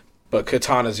that. But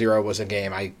Katana Zero was a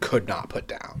game I could not put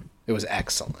down. It was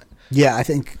excellent. Yeah, I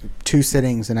think 2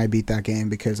 sittings and I beat that game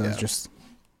because I was just...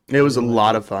 It was a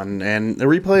lot of fun, and the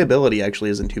replayability actually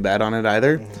isn't too bad on it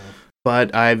either. Mm-hmm.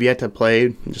 But I've yet to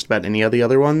play just about any of the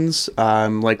other ones.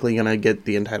 I'm likely going to get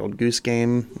the Entitled Goose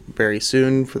Game very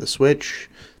soon for the Switch,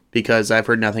 because I've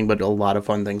heard nothing but a lot of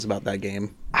fun things about that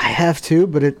game. I have too,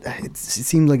 but it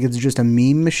seems like it's just a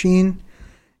meme machine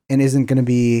and isn't going to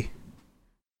be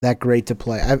that great to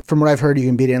play. From what I've heard, you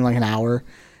can beat it in like an hour,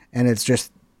 and it's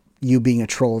just you being a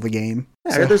troll of the game.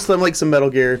 Yeah, I heard there's some Metal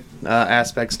Gear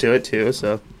aspects to it too,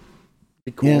 so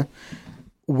be cool. Yeah.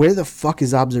 Where the fuck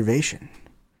is Observation?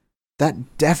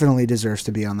 That definitely deserves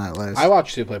to be on that list. I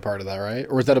watched you play part of that, right?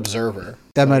 Or was that Observer?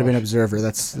 That might have been Observer.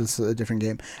 That's a different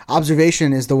game.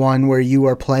 Observation is the one where you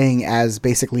are playing as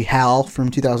basically Hal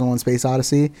from 2001 Space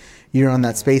Odyssey. You're on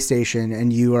that space station,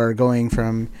 and you are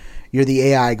you're the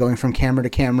AI going from camera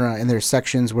to camera, and there's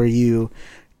sections where you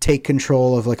take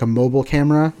control of like a mobile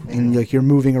camera, and like you're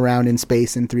moving around in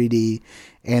space in 3D,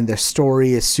 and the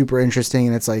story is super interesting,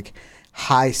 and it's like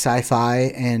high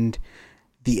sci-fi, and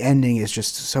the ending is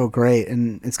just so great,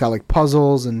 and it's got like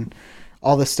puzzles and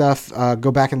all this stuff.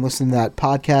 Go back and listen to that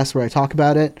podcast where I talk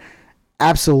about it.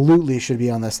 Absolutely should be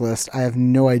on this list. I have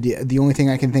no idea. The only thing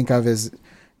I can think of is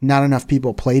not enough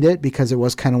people played it, because it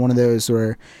was kind of one of those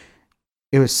where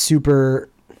it was super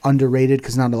underrated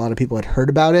because not a lot of people had heard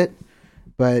about it,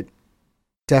 but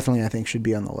definitely I think should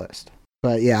be on the list.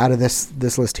 But yeah, out of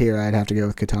this list here, I'd have to go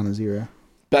with Katana Zero.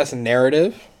 Best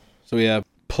narrative. So we have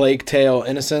Plague Tale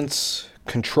Innocence,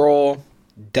 Control,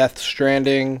 Death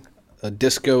Stranding,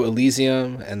 Disco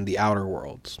Elysium, and The Outer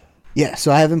Worlds. Yeah,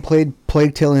 so I haven't played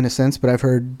Plague Tale Innocence, but I've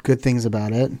heard good things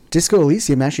about it. Disco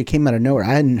Elysium actually came out of nowhere.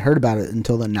 I hadn't heard about it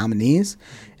until the nominees,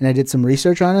 and I did some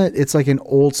research on it. It's like an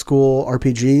old school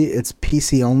RPG. It's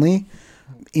PC only,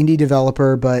 indie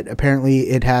developer, but apparently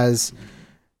it has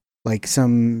like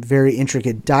some very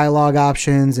intricate dialogue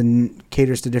options and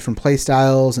caters to different play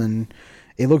styles, and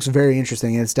it looks very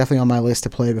interesting. It's definitely on my list to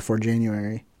play before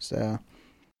January. So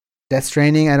Death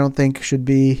Stranding, I don't think should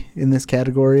be in this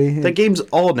category. That game's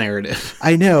all narrative.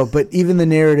 I know, but even the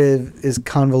narrative is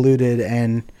convoluted,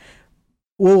 and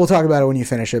we'll talk about it when you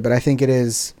finish it, but I think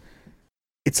it's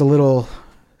a little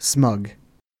smug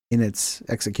in its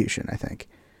execution, I think.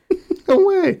 No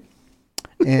way.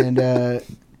 And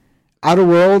Outer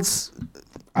Worlds,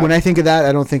 when I think of that,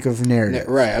 I don't think of narrative.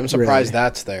 Right, I'm surprised really.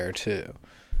 That's there too.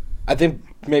 I think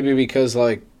maybe because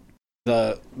like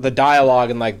the dialogue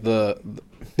and like the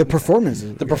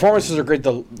performances are great.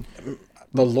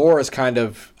 The lore is kind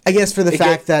of, I guess, for the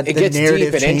fact that the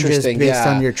narrative changes based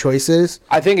on your choices.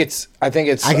 I think it's. I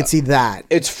could see that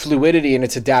its fluidity and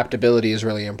its adaptability is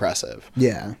really impressive.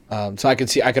 Yeah. So I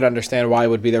could understand why it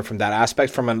would be there from that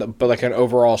aspect, but like an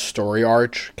overall story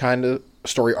arc.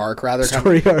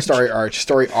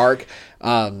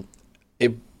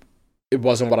 It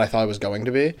wasn't what I thought it was going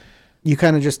to be. You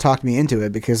kind of just talked me into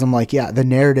it, because I'm like, yeah, the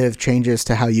narrative changes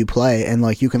to how you play, and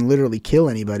like you can literally kill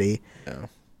anybody,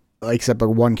 except for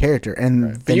one character,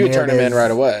 and but you turn him in right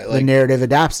away. The narrative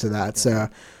adapts to that, so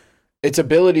its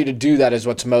ability to do that is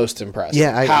what's most impressive.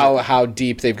 Yeah, how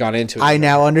deep they've gone into it. I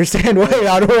now understand why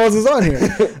Outer Worlds is on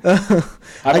here.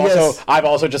 I've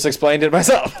also just explained it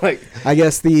myself. Like, I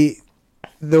guess the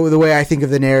way I think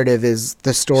of the narrative is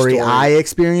the story. I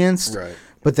experienced. Right.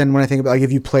 But then when I think about, like,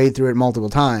 if you played through it multiple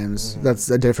times, that's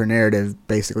a different narrative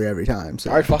basically every time. So.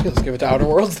 All right, fuck it. Let's give it to Outer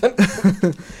Worlds then.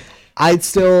 I'd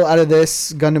still, out of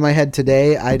this, gun to my head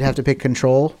today, I'd have to pick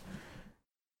Control.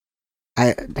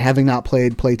 Having not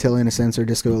played Plague Tale Innocence or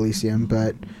Disco Elysium,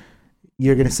 but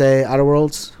you're going to say Outer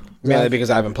Worlds? Mainly because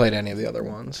I haven't played any of the other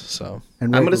ones. So I'm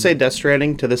going to say Death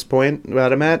Stranding to this point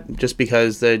about I'm at, just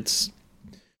because there's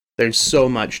so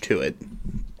much to it.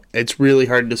 It's really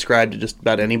hard to describe to just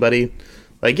about anybody.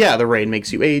 Like, yeah, the rain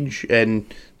makes you age,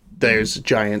 and there's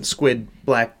giant squid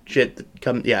black shit that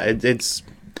come. Yeah, it's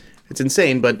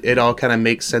insane, but it all kind of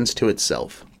makes sense to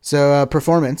itself. So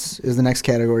performance is the next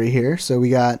category here. So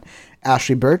we got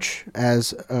Ashley Birch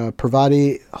as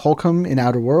Parvati Holcomb in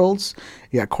Outer Worlds.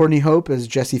 You got Courtney Hope as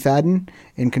Jesse Fadden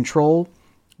in Control.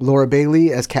 Laura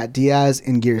Bailey as Kat Diaz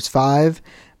in Gears 5.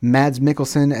 Mads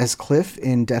Mikkelsen as Cliff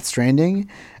in Death Stranding.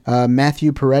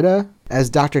 Matthew Peretta as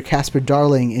Dr. Casper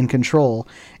Darling in Control,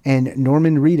 and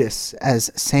Norman Reedus as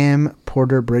Sam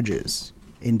Porter Bridges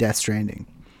in Death Stranding.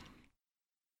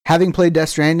 Having played Death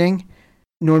Stranding,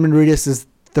 Norman Reedus is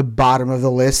the bottom of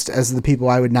the list as the people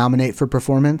I would nominate for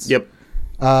performance. Yep.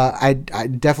 I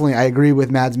definitely agree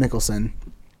with Mads Mikkelsen.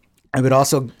 I would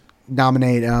also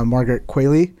nominate Margaret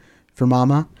Qualley for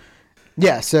Mama.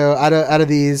 Yeah. So out of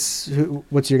these,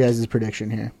 what's your guys' prediction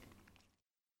here?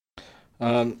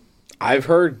 I've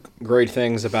heard great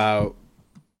things about,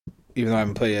 even though I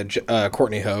haven't played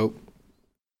Courtney Hope.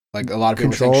 Like a lot of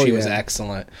people think she was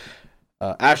excellent.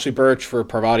 Ashley Birch for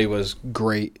Parvati was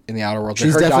great in the Outer Worlds.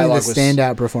 She's definitely the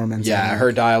standout performance. Yeah,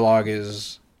 her dialogue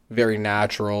is very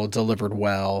natural, delivered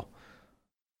well.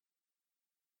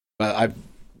 But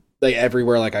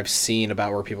everywhere I've seen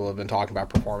about where people have been talking about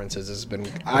performances has been.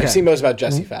 I've seen most about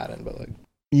Jesse Fadden, but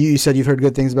you said you've heard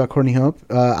good things about Courtney Hope.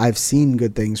 I've seen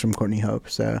good things from Courtney Hope,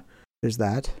 so there's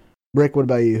that. Rick, what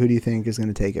about you? Who do you think is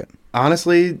going to take it?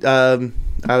 Honestly, I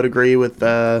would agree with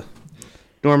Norman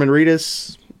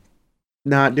Reedus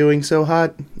not doing so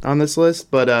hot on this list,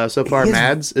 but so far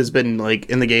Mads has been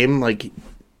in the game.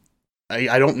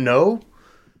 I don't know.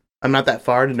 I'm not that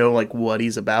far to know what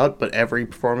he's about, but every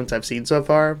performance I've seen so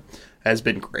far has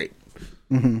been great.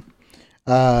 Mm-hmm.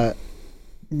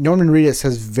 Norman Reedus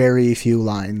has very few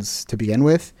lines to begin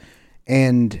with,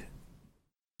 and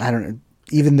I don't know.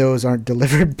 Even those aren't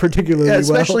delivered particularly well.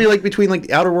 Especially between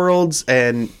Outer Worlds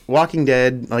and Walking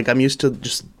Dead. I'm used to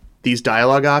just these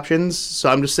dialogue options, so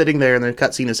I'm just sitting there and the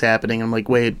cutscene is happening. I'm like,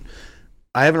 wait,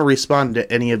 I haven't responded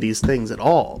to any of these things at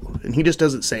all, and he just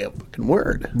doesn't say a fucking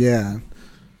word. Yeah.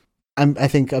 I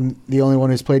think I'm the only one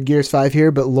who's played Gears 5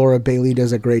 here, but Laura Bailey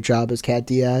does a great job as Kat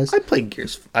Diaz. I played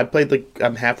Gears.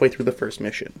 I'm halfway through the first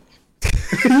mission.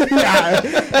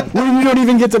 Yeah. Well, you don't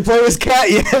even get to play as Kat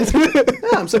yet. No,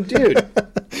 I'm some dude.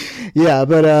 Yeah,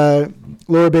 but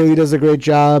Laura Bailey does a great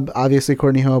job. Obviously,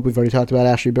 Courtney Hope. We've already talked about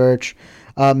Ashley Birch.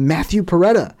 Matthew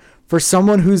Peretta, for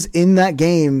someone who's in that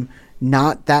game,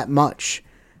 not that much.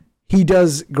 He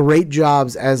does great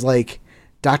jobs as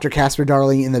Dr. Casper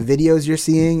Darling in the videos you're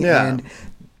seeing. Yeah. And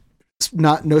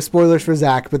no spoilers for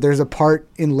Zach, but there's a part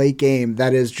in late game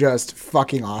that is just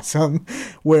fucking awesome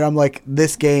where I'm like,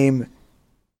 this game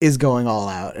is going all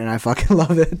out and I fucking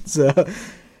love it. So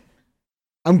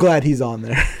I'm glad he's on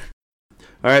there.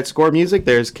 All right, score music.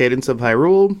 There's Cadence of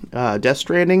Hyrule, Death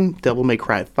Stranding, Devil May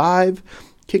Cry 5,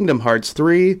 Kingdom Hearts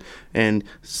 3, and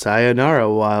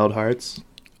Sayonara Wild Hearts.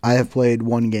 I have played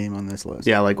one game on this list.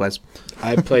 Yeah, likewise.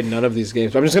 I've played none of these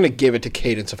games. But I'm just going to give it to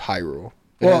Cadence of Hyrule.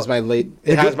 It has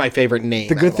my favorite name.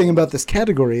 The good thing about this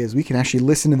category is we can actually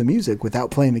listen to the music without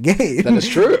playing the game. That is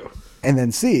true. And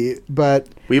then see, but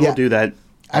we will do that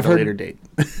at a later date.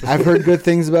 I've heard good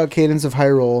things about Cadence of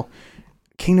Hyrule.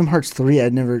 Kingdom Hearts 3,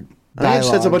 I'd never. I think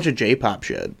it's just a bunch of J-pop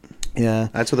shit. Yeah,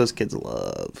 that's what those kids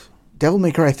love. Devil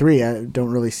May Cry 3, I don't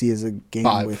really see as a game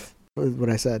 5. with what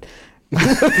I said.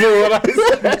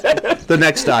 The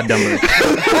next odd number.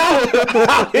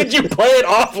 How did you play it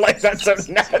off like that so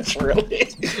naturally?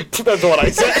 That's what I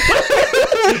said.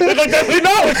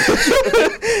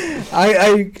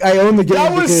 I own the game.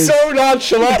 That was so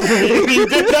nonchalant for you. You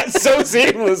did that so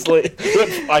seamlessly.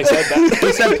 I said that.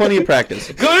 Just had plenty of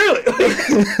practice. Clearly.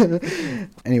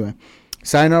 Anyway,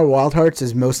 Sayonara Wild Hearts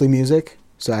is mostly music,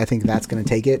 so I think that's going to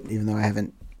take it, even though I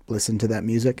haven't listened to that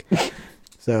music.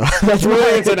 So that's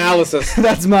brilliant analysis.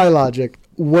 That's my logic.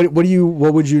 What would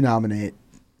you nominate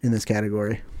in this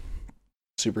category?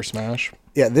 Super Smash.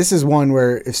 Yeah, this is one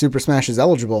where if Super Smash is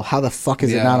eligible, how the fuck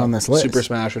is it not on this list? Super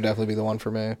Smash would definitely be the one for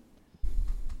me.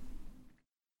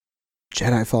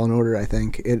 Jedi Fallen Order, I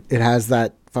think. It has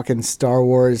that fucking Star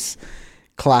Wars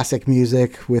classic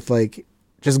music with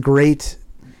just great.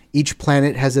 Each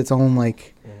planet has its own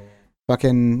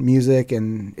fucking music,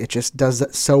 and it just does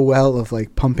that so well of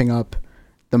pumping up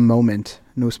the moment.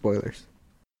 No spoilers.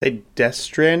 Death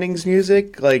Stranding's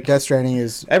music, Death Stranding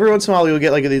is every once in a while you'll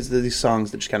get these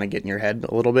songs that just kind of get in your head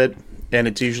a little bit, and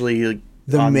it's usually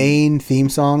the main theme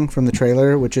song from the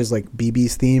trailer, which is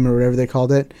BB's theme or whatever they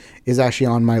called it, is actually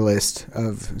on my list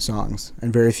of songs,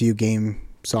 and very few game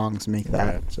songs make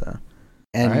that. Right. So,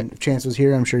 and if Chance was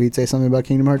here, I'm sure he'd say something about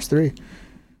Kingdom Hearts 3,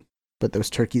 but those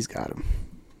turkeys got him.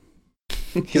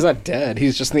 He's not dead.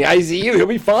 He's just in the ICU. He'll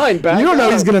be fine. You don't know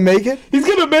he's going to make it. He's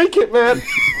going to make it, man.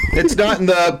 It's not in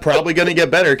the probably going to get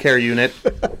better care unit.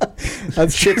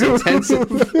 That shit's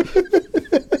intensive.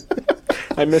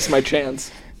 I miss my chance.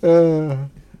 We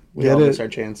all miss our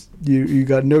chance. You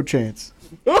got no chance.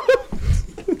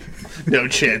 No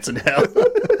chance in hell.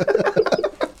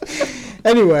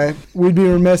 Anyway, we'd be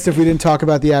remiss if we didn't talk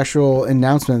about the actual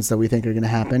announcements that we think are going to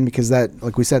happen, because that,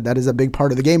 like we said, that is a big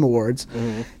part of the Game Awards.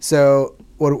 Mm-hmm. So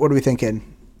what are we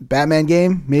thinking? Batman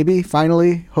game, maybe,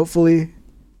 finally, hopefully,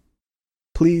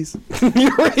 please.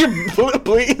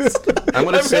 Please. I'm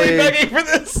begging for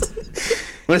this.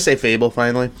 going to say Fable,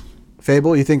 finally.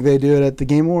 Fable, you think they do it at the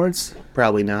Game Awards?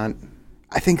 Probably not.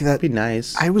 I think that'd Be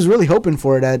nice. I was really hoping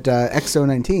for it at Exo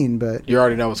 19, but You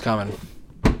already know what's coming.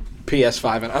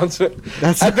 PS5 announcement.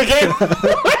 that's At the game.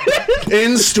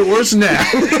 In stores now.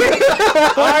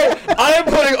 I am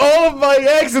putting all of my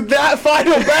eggs in that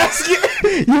final basket.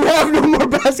 you have no more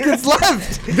baskets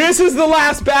left. This is the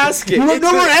last basket. You have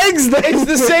no more eggs. Then. It's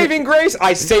the saving grace.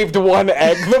 I saved one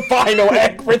egg, the final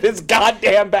egg for this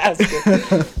goddamn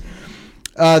basket.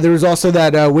 There was also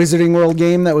that Wizarding World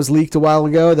game that was leaked a while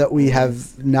ago that we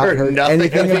have not heard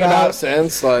anything about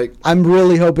since. Like, I'm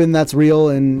really hoping that's real,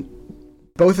 and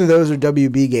both of those are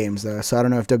WB games, though, so I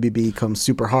don't know if WB comes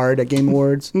super hard at Game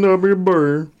Awards.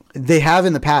 They have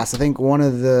in the past. I think one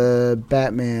of the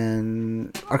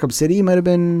Batman Arkham City might have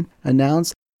been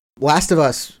announced. Last of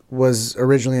Us was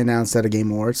originally announced at a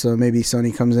Game Awards, so maybe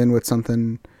Sony comes in with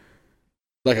something...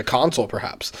 like a console,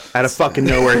 perhaps. Out of fucking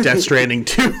nowhere, Death Stranding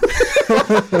 2.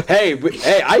 Hey,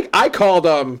 I called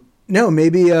No,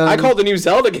 maybe... I called a new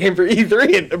Zelda game for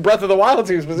E3 and Breath of the Wild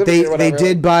 2 specifically. They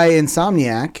did buy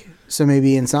Insomniac, so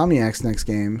maybe Insomniac's next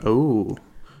game. Oh.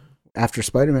 After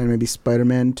Spider-Man, maybe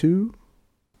Spider-Man 2?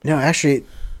 No, actually,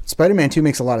 Spider-Man 2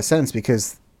 makes a lot of sense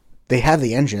because they have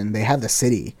the engine, they have the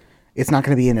city. It's not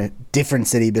going to be in a different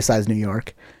city besides New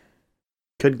York.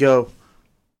 Could go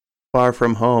Far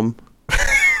From Home.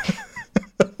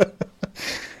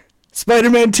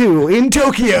 Spider-Man 2 in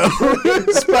Tokyo.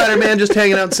 Spider-Man just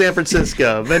hanging out in San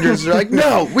Francisco. Avengers are like,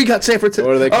 no, we got San Francisco.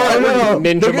 What are they called?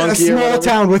 Ninja They're Monkey a or small whatever?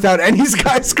 town without any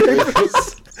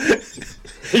skyscrapers.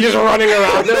 He's just running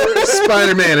around there.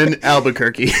 Spider-Man in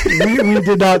Albuquerque. we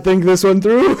did not think this one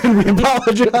through, and we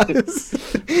apologize.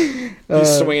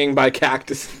 He's swinging by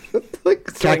cactus.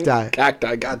 Cacti.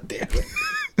 Cacti, god damn it.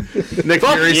 Nick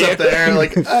Fuck Fury's you. up there,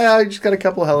 like, I just got a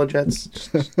couple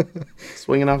Helojets. Just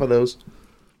swinging off of those.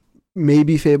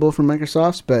 Maybe Fable from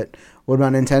Microsoft, but what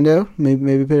about Nintendo?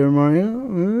 Maybe Paper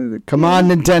Mario? Come on,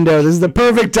 Nintendo. This is the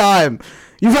perfect time.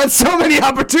 You've had so many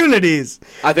opportunities.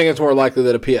 I think it's more likely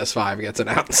that a PS5 gets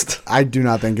announced. I do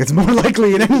not think it's more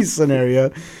likely in any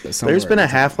scenario. There's been a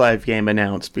Half-Life game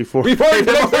announced before.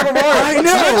 I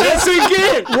know. Let's sink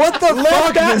in. What the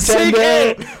fuck, that sink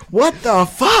Nintendo? in. What the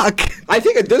fuck? I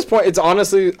think at this point, it's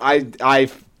honestly,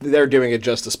 they're doing it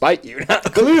just to spite you.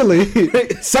 Clearly,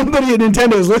 somebody at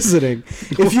Nintendo is listening.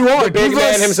 If you are, The big give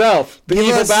man us- himself, the give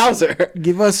evil us- Bowser,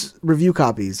 Give us review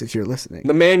copies if you're listening.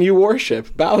 the man you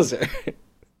worship, Bowser,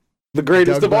 the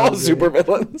greatest Doug of all Bowser.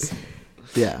 supervillains.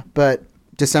 Yeah, but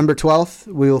December 12th,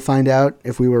 we will find out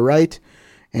if we were right,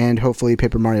 and hopefully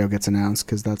Paper Mario gets announced,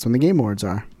 because that's when the Game Awards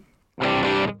are.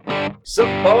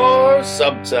 Support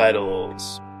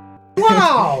subtitles.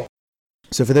 Wow.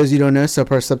 So for those of you who don't know,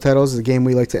 Subpar Subtitles is a game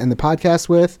we like to end the podcast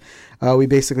with. We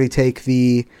basically take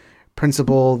the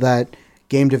principle that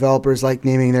game developers like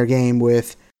naming their game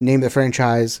with name the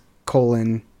franchise,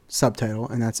 subtitle,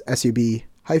 and that's SUB-TITLE.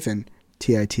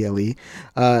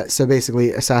 So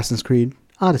basically Assassin's Creed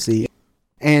Odyssey.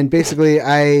 And basically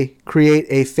I create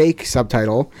a fake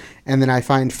subtitle, and then I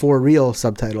find 4 real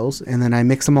subtitles, and then I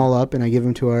mix them all up and I give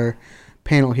them to our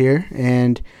panel here,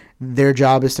 and their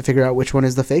job is to figure out which one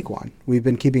is the fake one. We've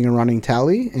been keeping a running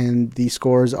tally, and the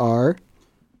scores are...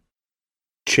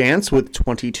 Chance with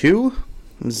 22,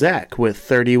 Zach with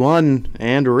 31,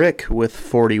 and Rick with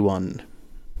 41.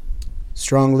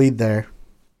 strong lead there.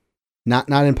 Not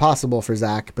impossible for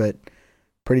Zach, but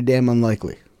pretty damn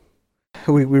unlikely.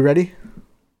 We ready?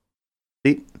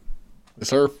 Yes,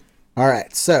 sir. All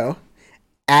right, so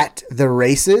at the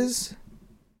races,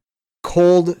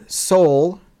 Cold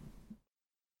Soul,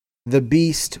 The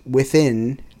Beast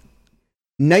Within,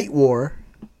 Night War,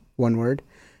 one word,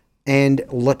 and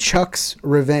LeChuck's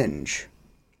Revenge.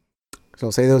 So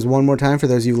I'll say those one more time for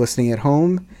those of you listening at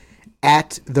home.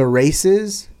 At the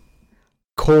races,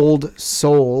 Cold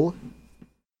Soul,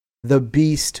 The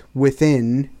Beast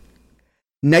Within,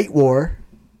 Night War,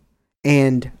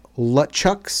 and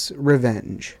LeChuck's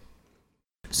Revenge.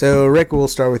 So, Rick, we'll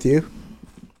start with you.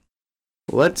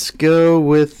 Let's go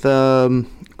with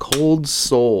Cold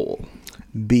Soul.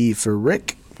 B for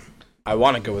Rick. I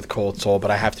want to go with Cold Soul,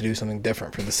 but I have to do something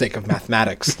different for the sake of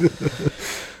mathematics.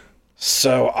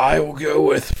 So I will go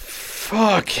with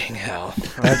fucking hell.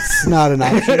 That's not an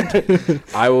option.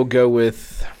 I will go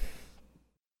with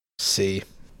C,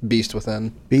 Beast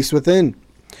Within. Beast Within.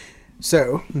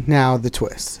 So, now the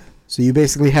twist. So you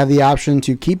basically have the option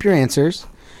to keep your answers,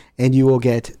 and you will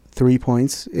get 3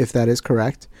 points if that is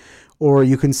correct. Or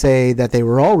you can say that they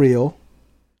were all real,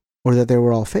 or that they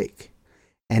were all fake.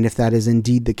 And if that is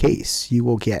indeed the case, you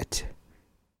will get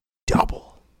double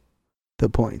the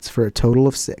points for a total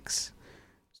of 6.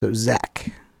 So,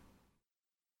 Zach,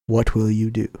 what will you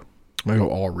do? I'm going to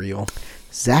go all real.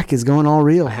 Zach is going all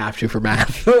real. I have to for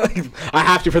math. I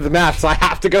have to for the math, so I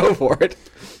have to go for it.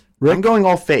 I'm going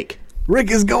all fake.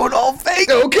 Rick is going all fake.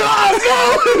 Oh, God,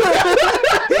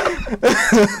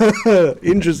 no!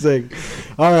 Interesting.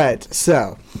 All right,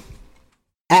 so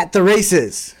At the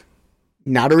Races.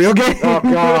 Not a real game. Oh,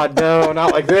 God, no,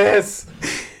 not like this.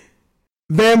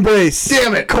 Vambrace.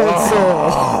 Damn it.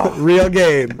 Console. Real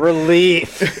game.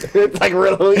 Relief. It's like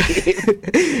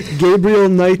relief. Gabriel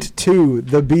Knight 2,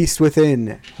 The Beast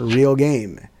Within. Real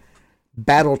game.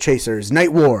 Battle Chasers,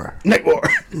 Night War. Night War.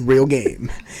 Real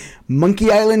game.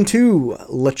 Monkey Island 2,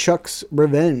 LeChuck's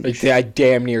Revenge. I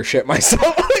damn near shit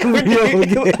myself.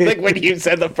 Like when you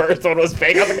said the first one was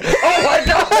fake, I was like, oh my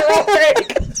God, they're all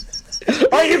fake.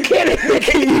 Are you kidding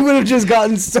me? You would have just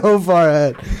gotten so far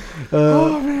ahead.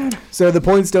 Oh, man. So the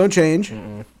points don't change.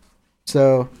 Mm-mm.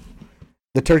 So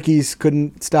the turkeys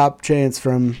couldn't stop Chance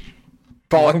from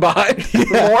falling behind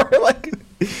more, like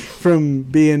from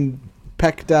being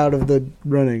pecked out of the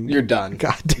running. You're done.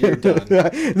 God damn. You're done.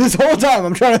 This whole time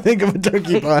I'm trying to think of a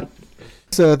turkey pun.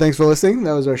 So thanks for listening.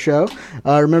 That was our show.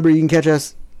 Remember, you can catch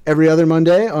us every other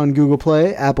Monday on Google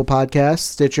Play, Apple Podcasts,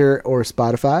 Stitcher, or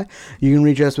Spotify. You can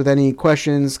reach us with any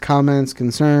questions, comments,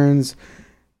 concerns.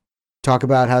 Talk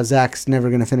about how Zach's never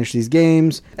going to finish these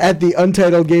games at the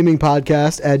Untitled Gaming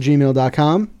Podcast at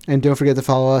gmail.com. And don't forget to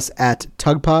follow us at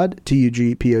TugPod,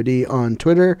 TUGPOD, on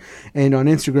Twitter and on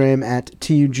Instagram at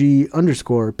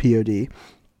TUG_POD.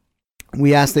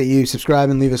 We ask that you subscribe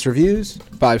and leave us reviews.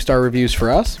 5-star reviews for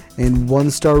us. And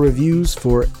 1-star reviews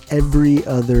for every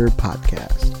other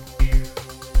podcast.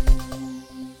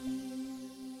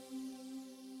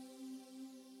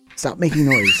 Stop making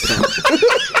noise.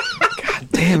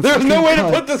 Damn, there's no way to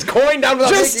put this coin down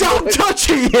without just stop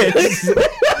touching it.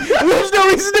 There's no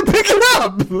reason to pick it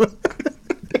up.